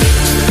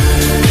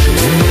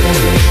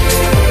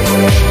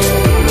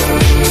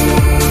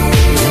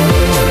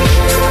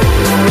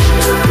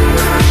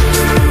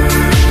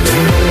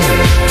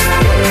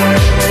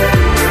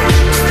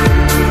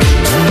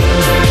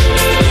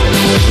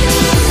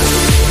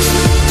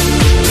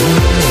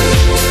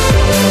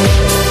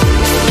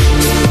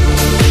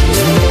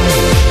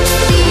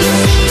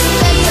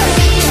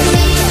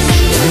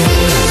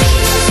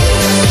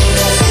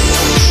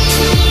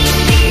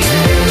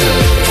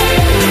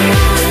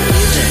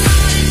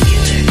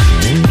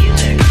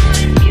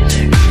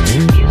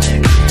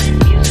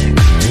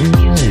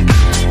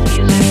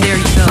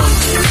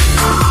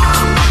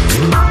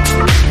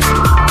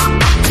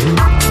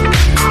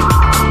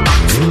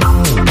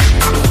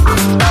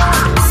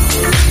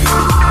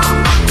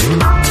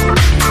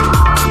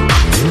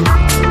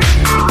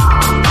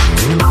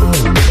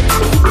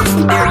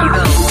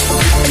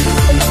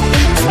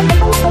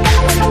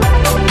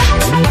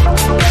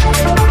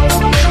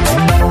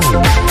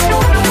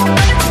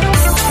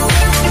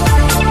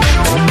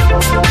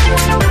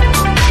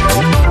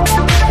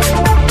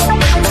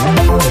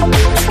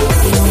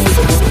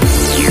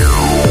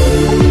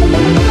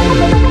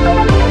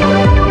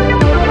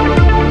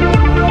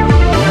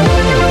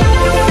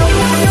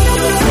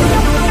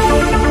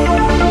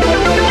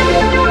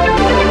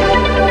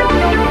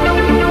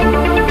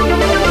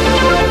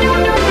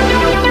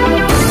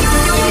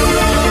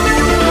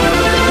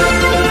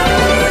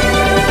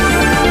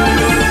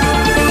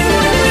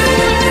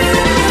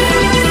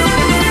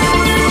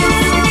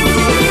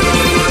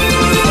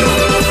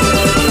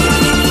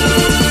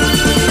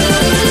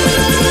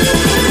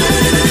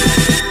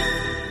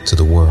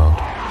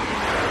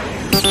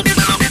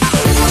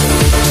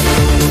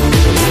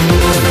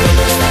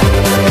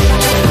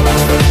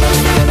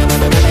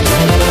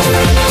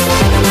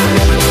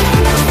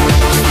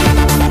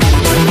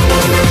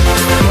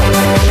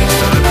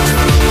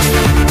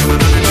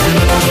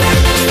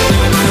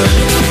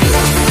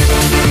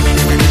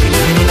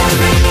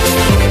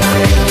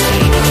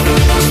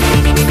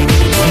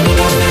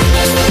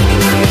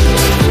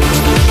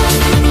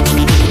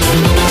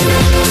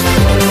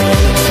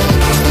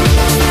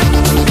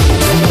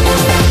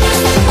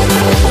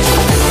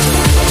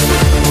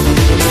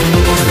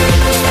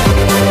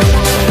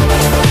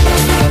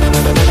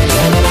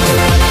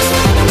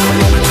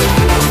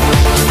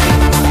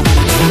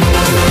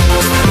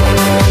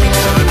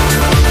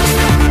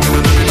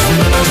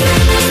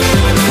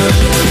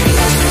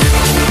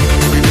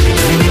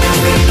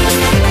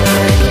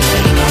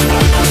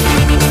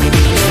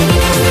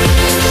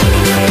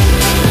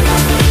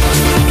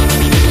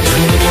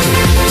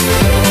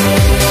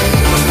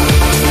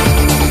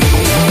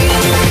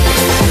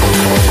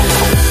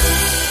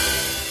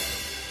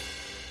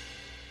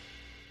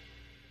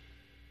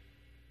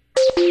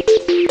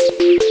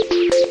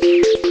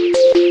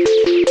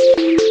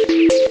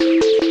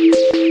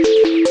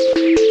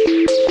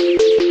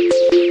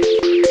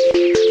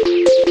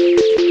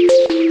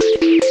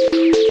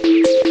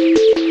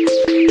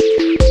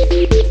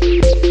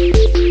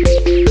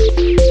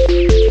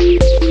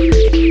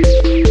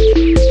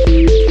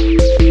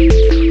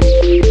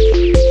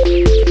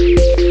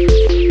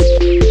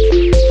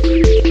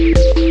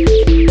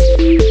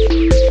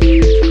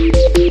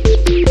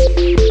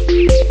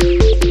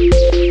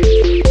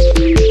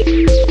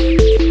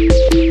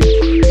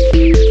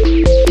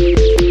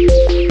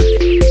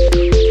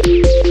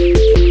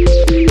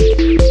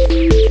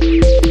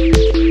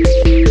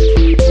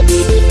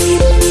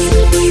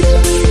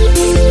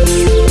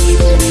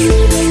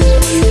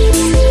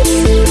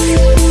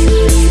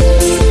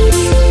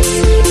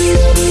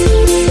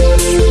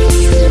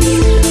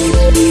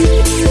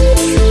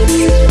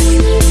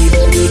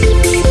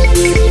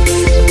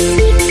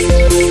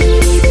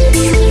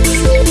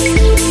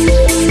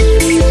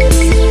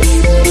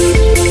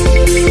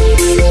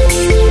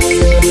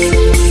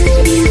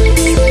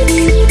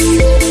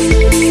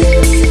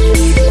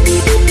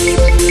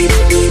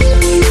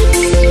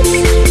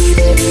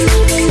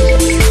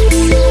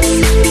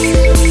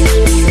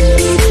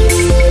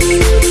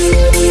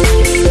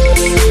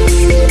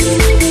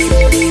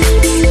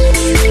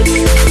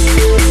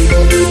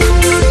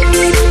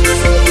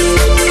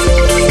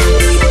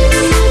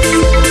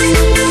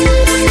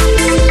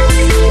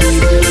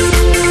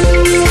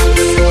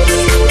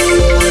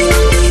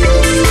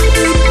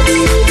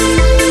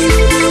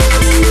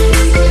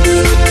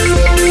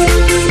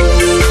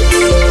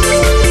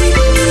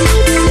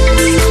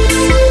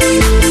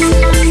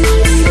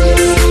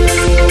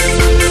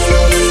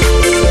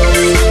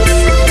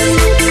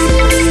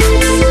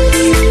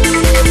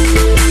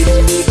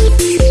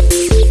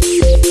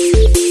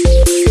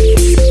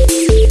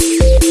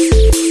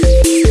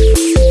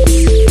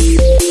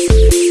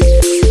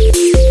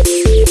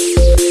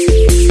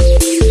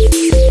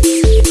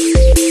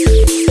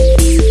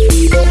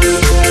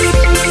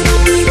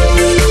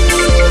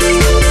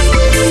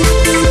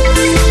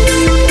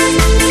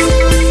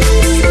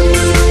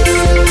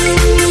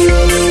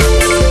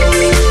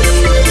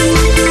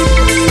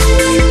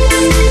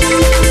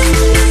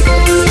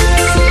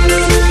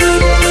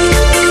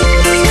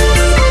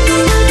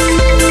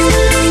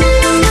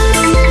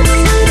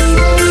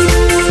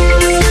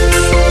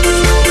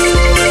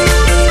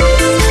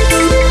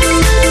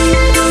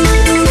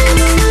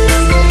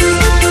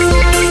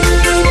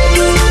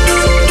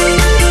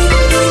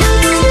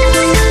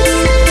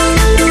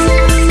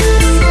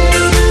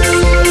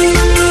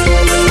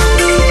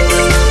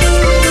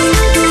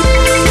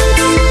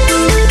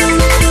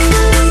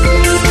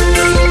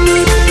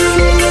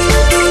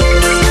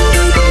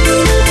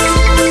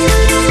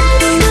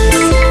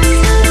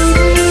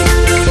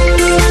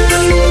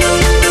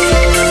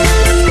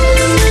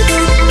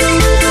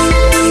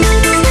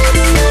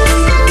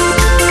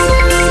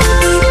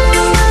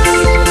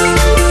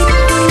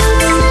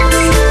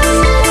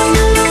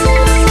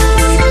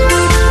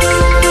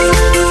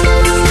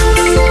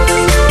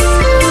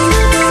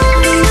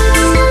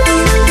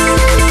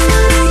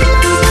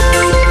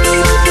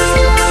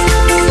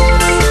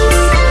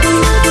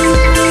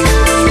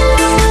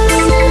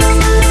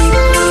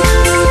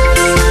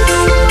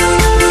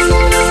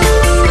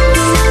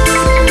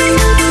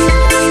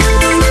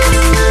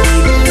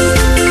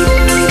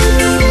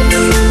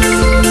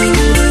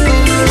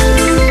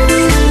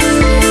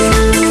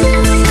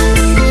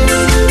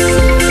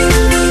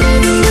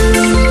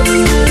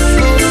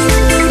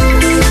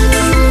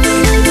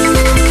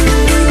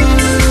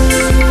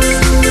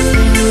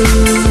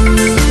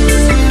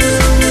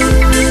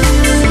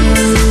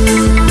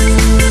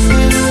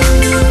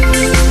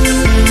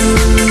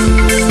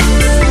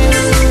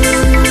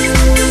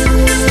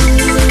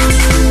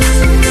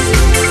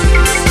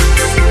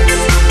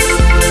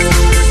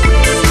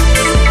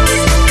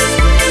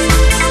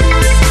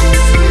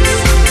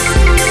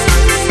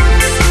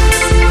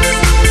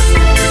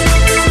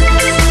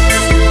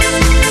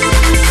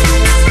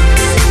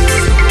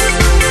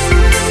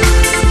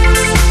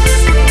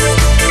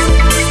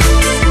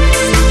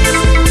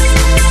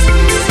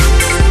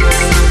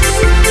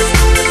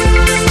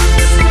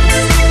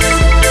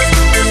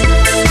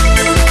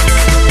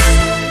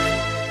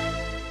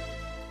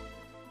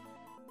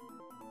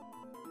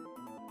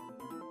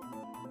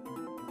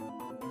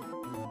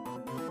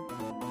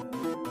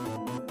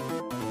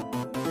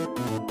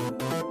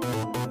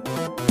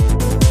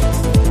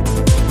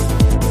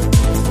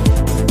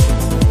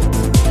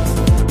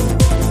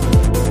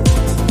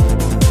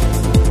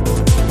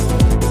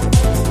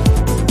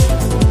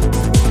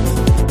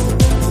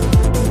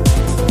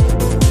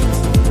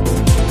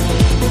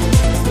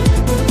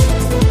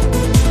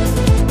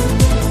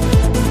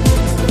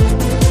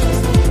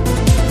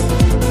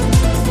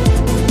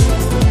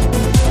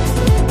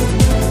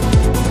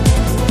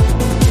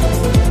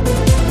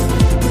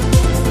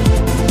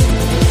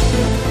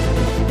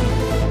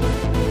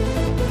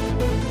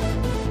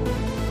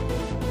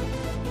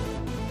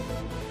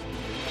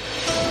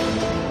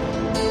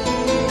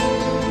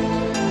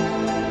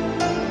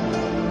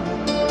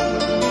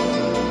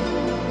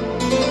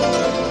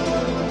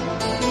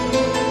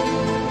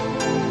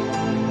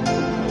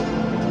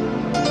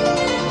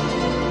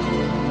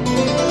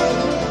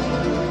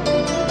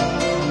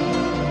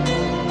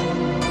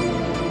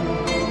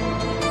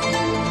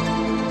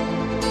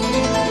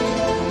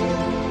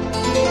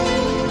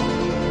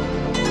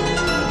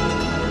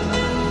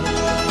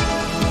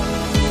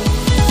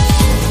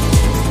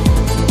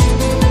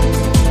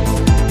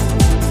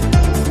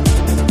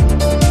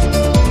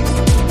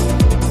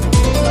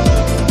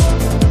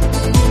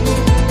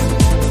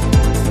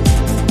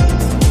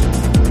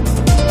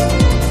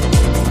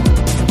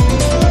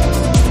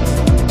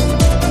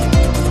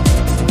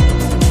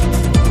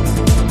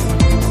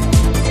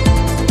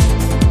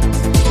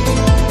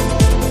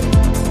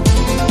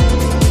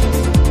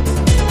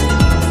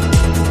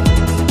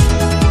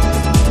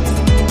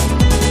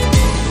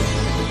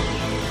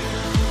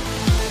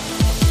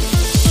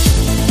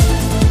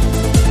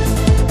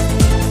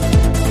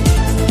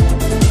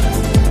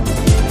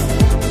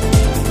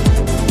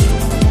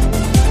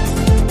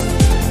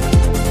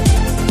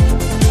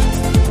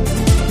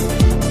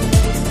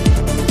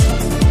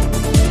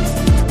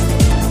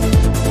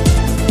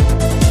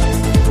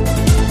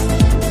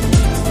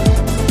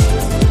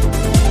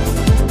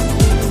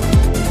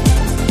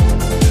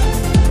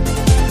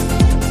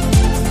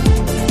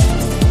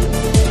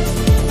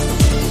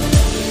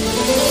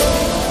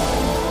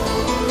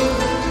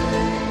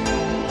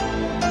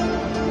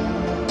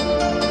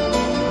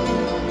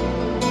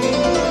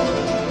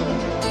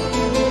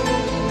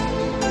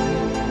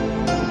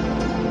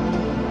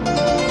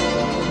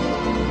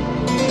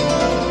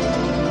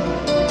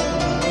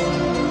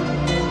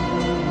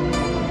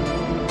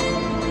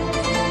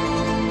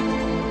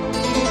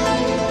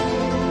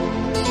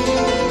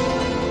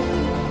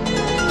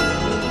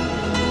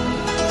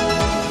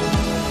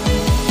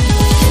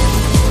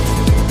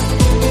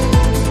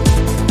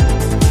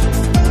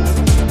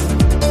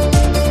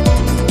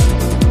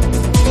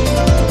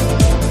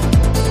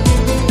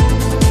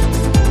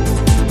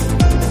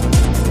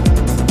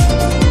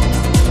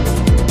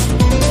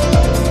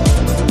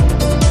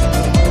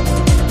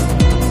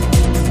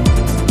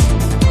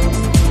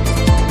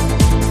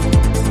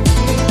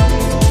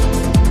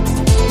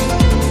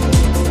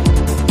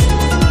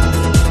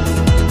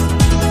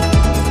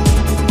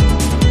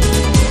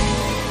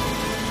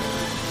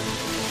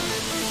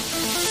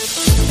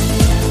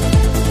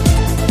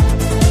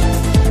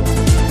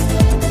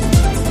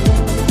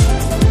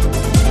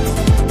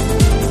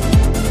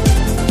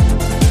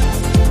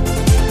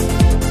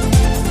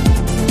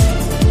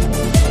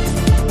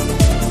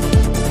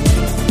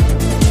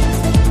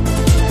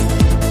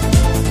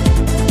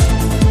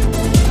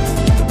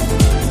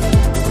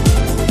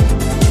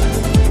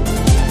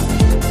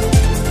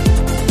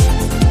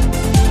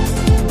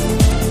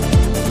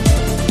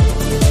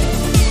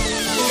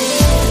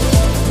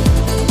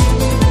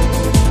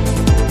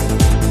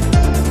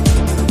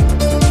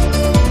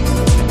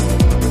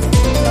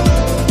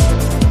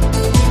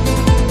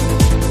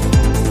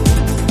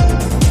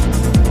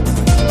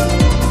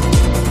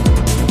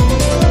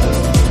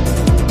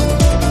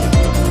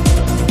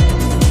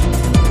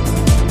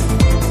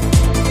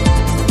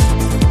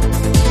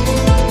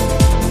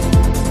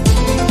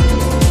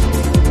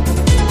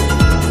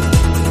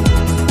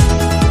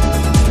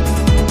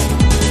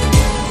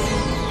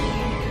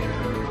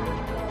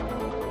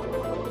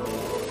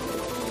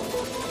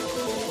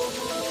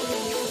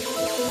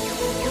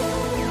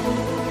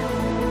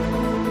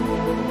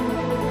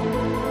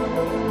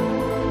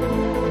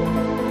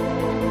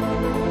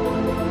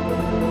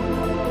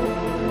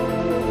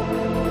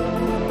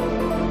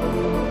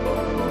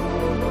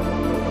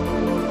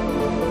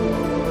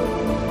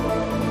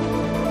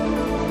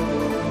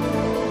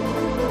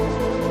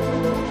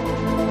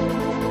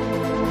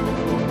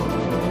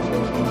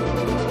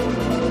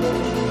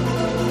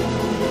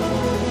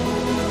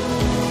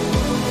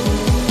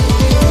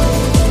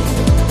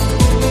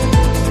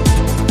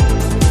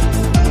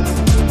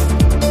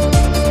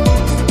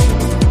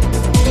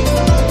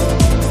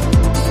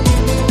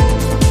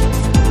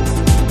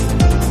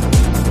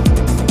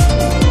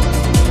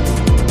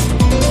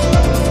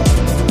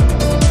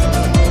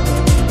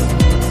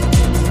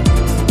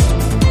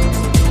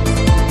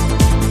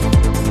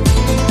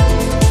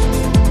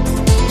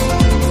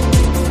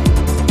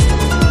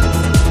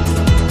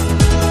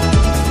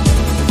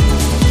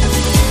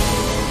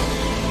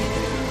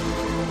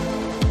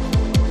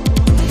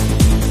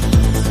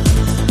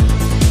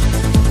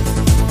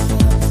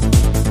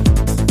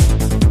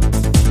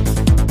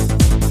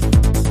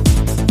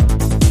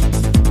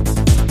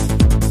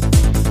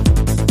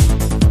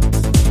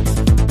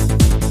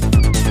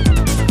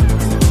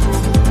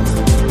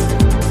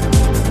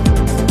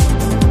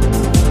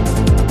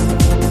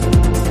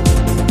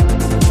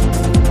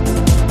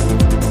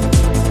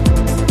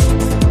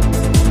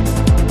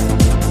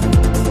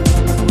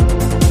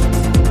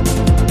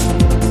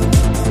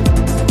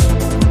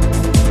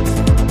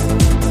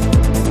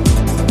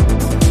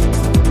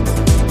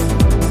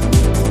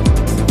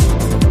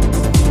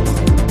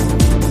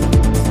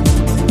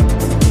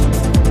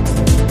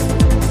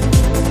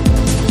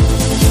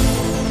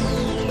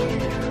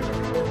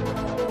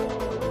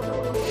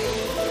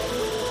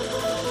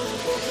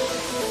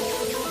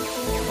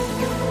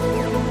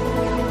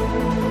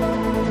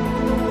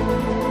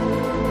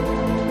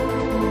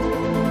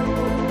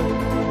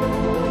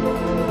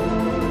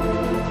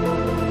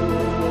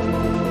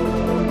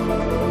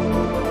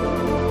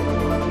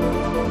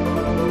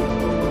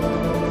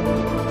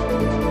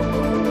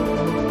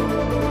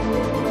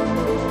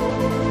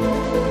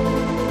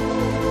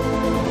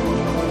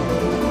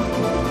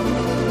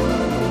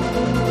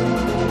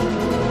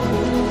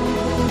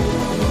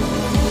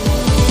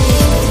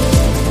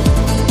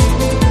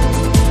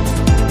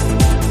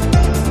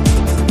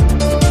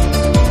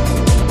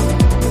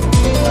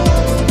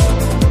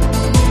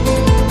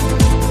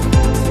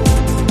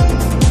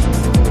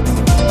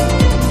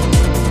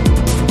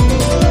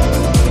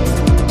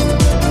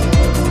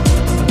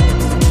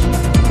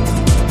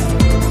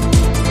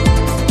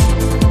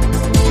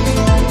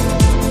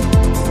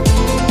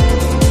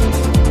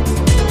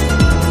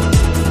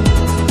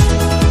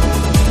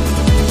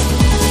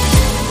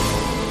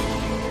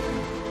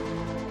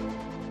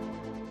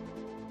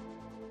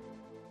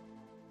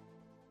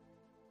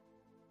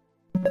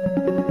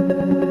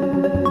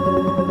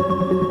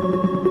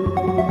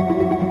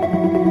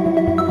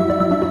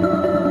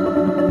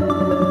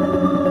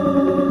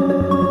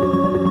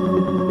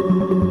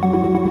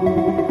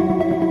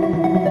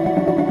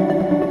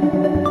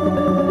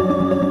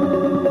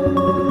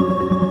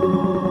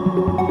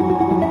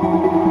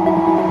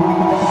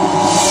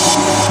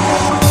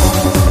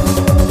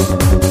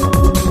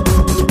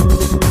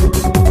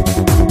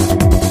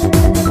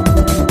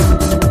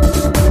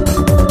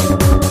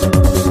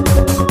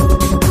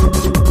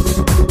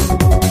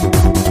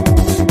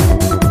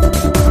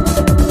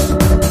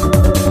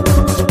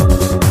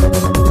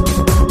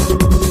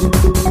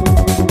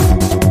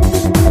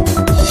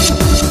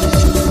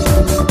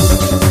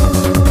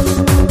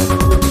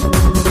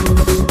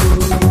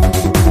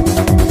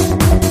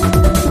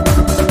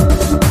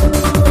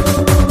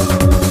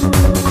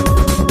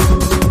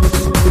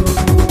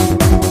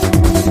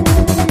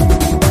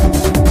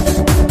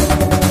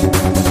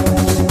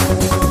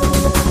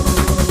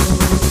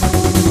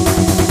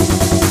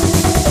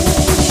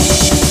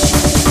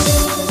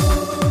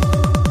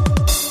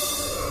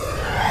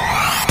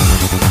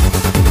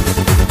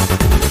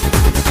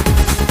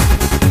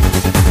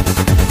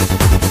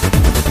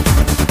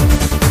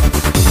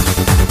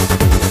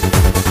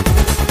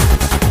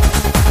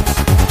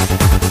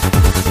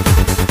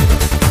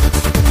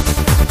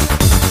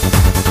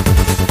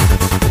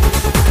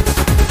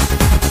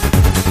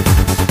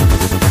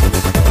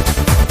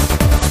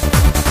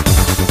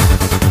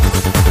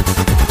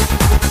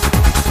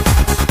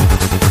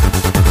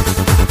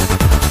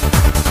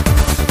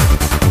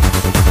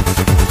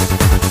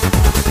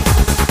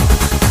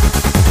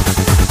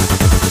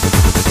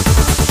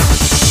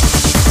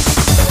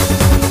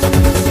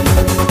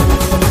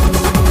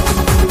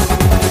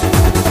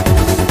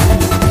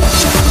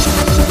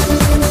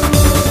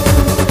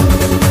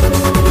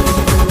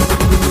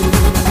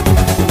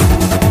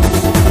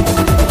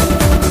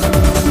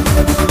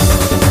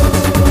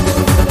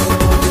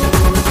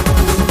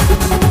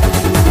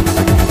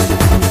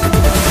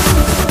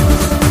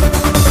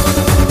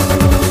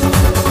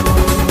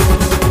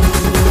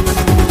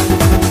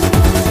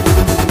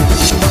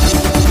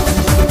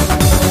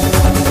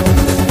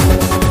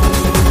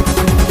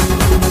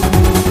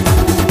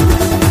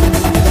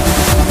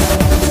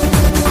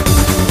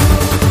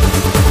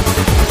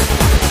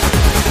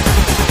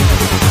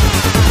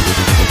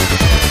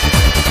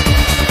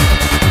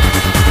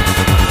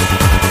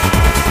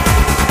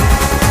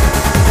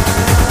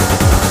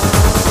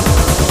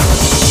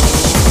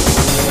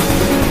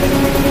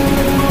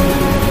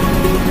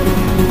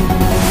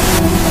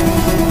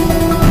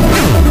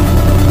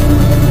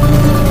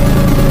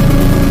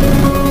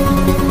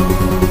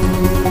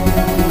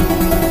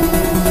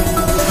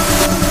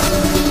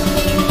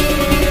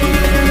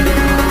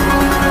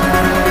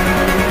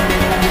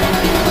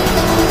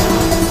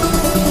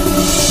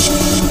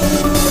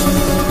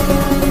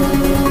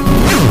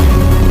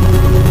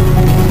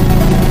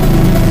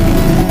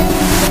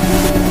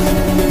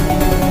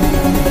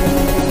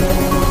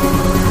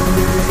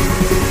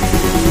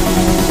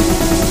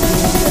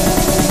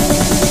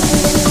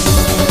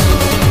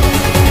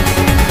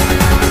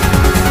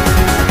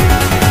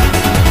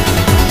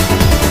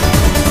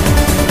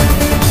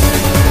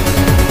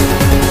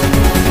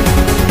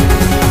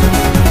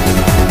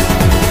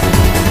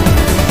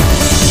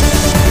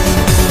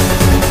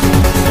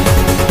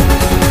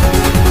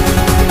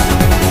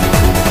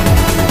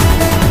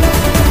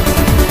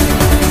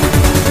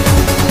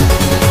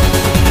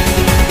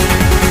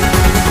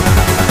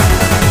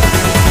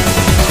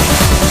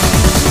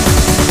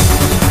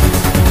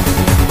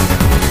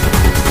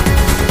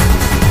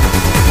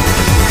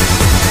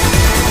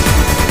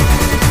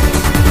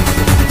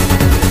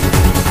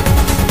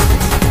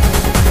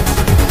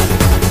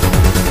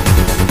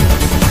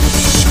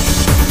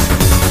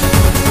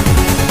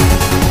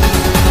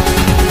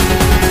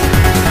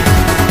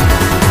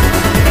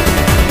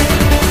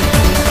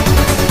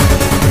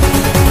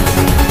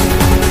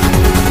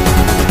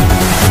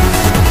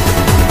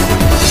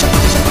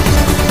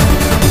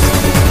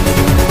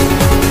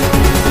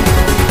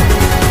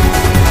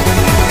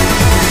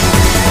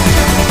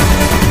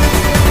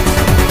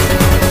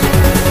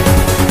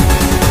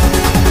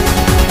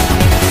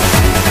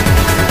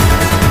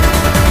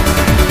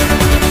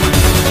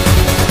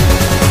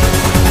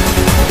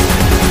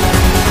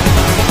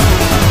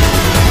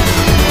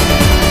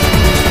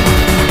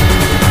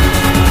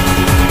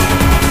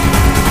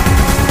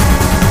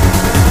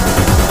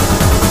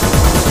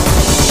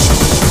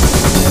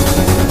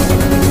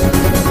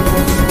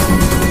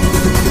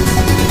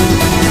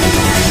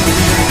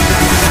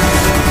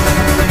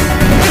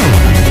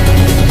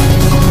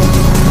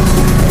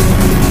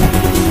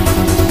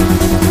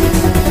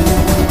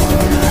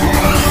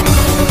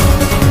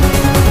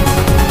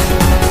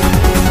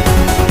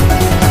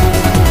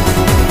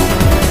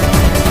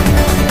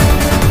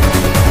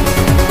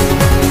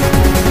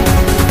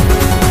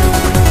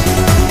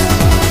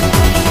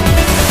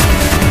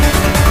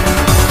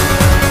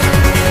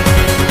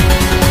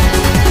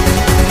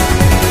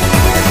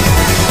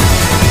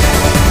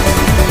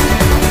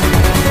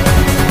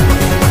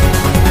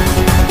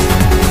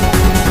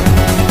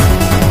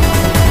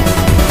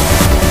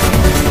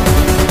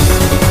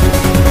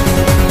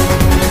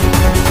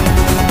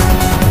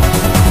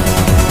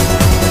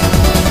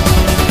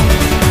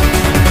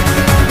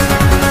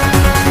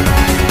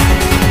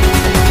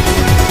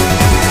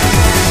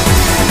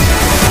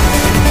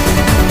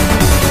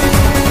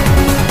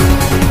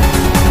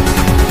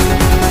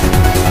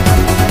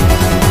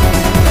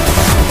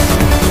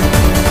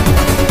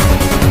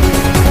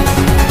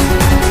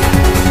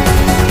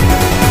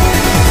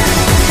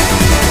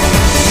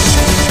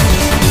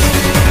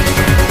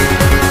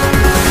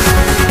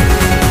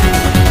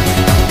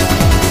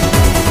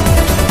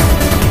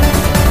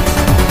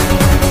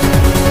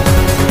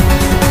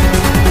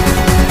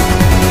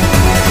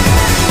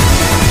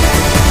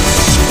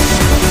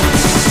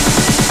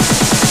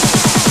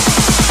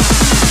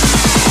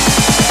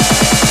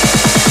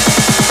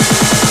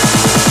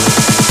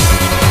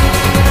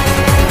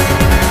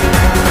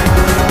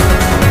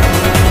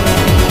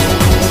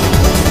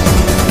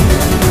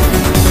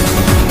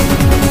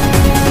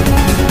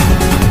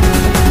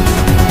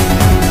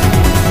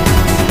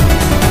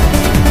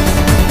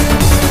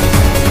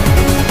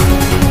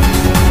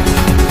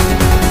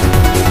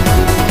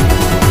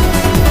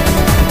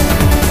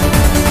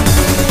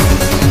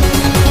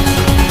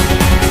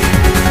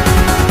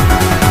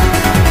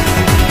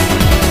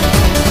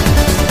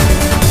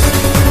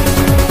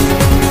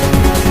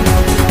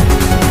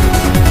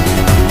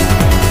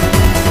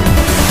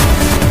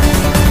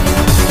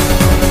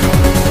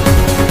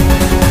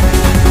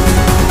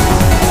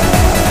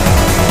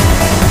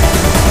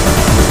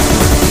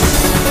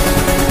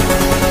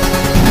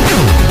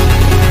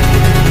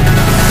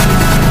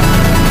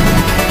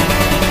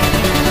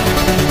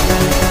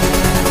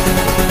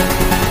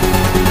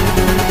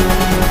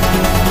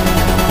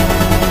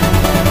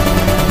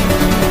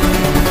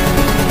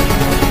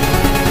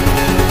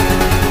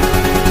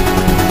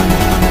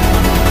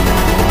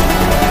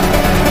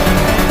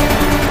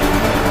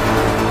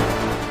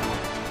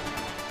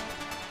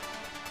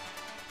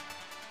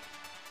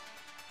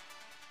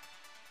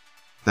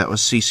 was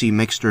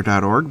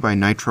ccmixter.org by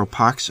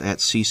Nitropox at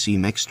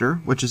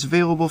ccmixter, which is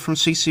available from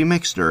CC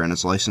Mixter and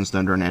is licensed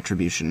under an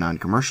Attribution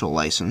Non-Commercial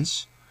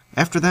license.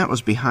 After that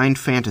was Behind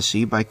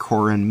Fantasy by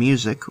Corin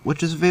Music,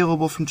 which is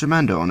available from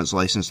Jamendo and is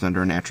licensed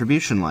under an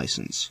Attribution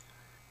license.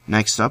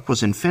 Next up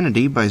was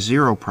Infinity by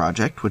Zero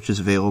Project, which is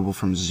available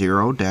from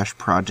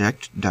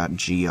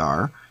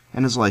zero-project.gr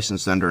and is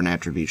licensed under an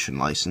Attribution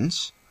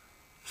license.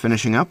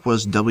 Finishing up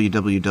was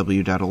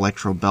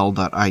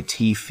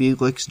www.electrobell.it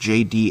Felix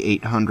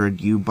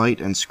JD800 U-Byte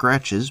and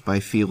Scratches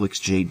by Felix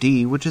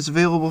JD, which is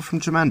available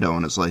from Jamendo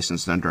and is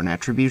licensed under an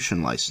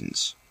Attribution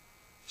license.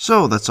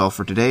 So, that's all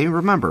for today.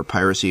 Remember,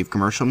 piracy of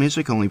commercial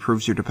music only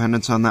proves your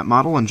dependence on that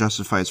model and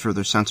justifies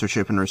further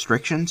censorship and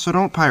restriction, so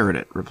don't pirate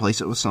it. Replace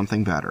it with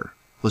something better.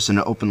 Listen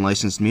to open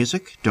licensed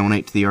music,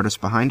 donate to the artists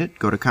behind it,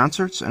 go to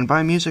concerts, and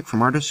buy music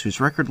from artists whose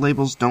record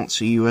labels don't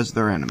see you as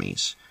their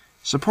enemies.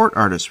 Support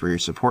artists where your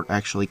support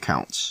actually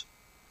counts.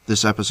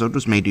 This episode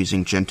was made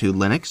using Gentoo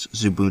Linux,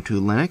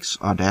 Xubuntu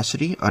Linux,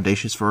 Audacity,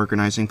 Audacious for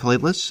organizing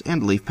playlists,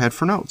 and LeafPad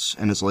for notes,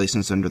 and is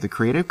licensed under the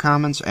Creative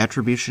Commons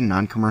Attribution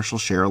Non-Commercial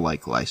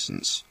Share-alike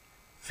license.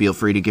 Feel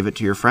free to give it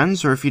to your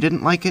friends, or if you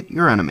didn't like it,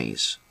 your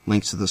enemies.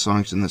 Links to the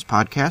songs in this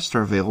podcast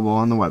are available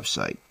on the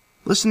website.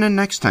 Listen in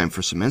next time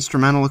for some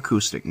instrumental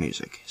acoustic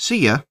music. See ya!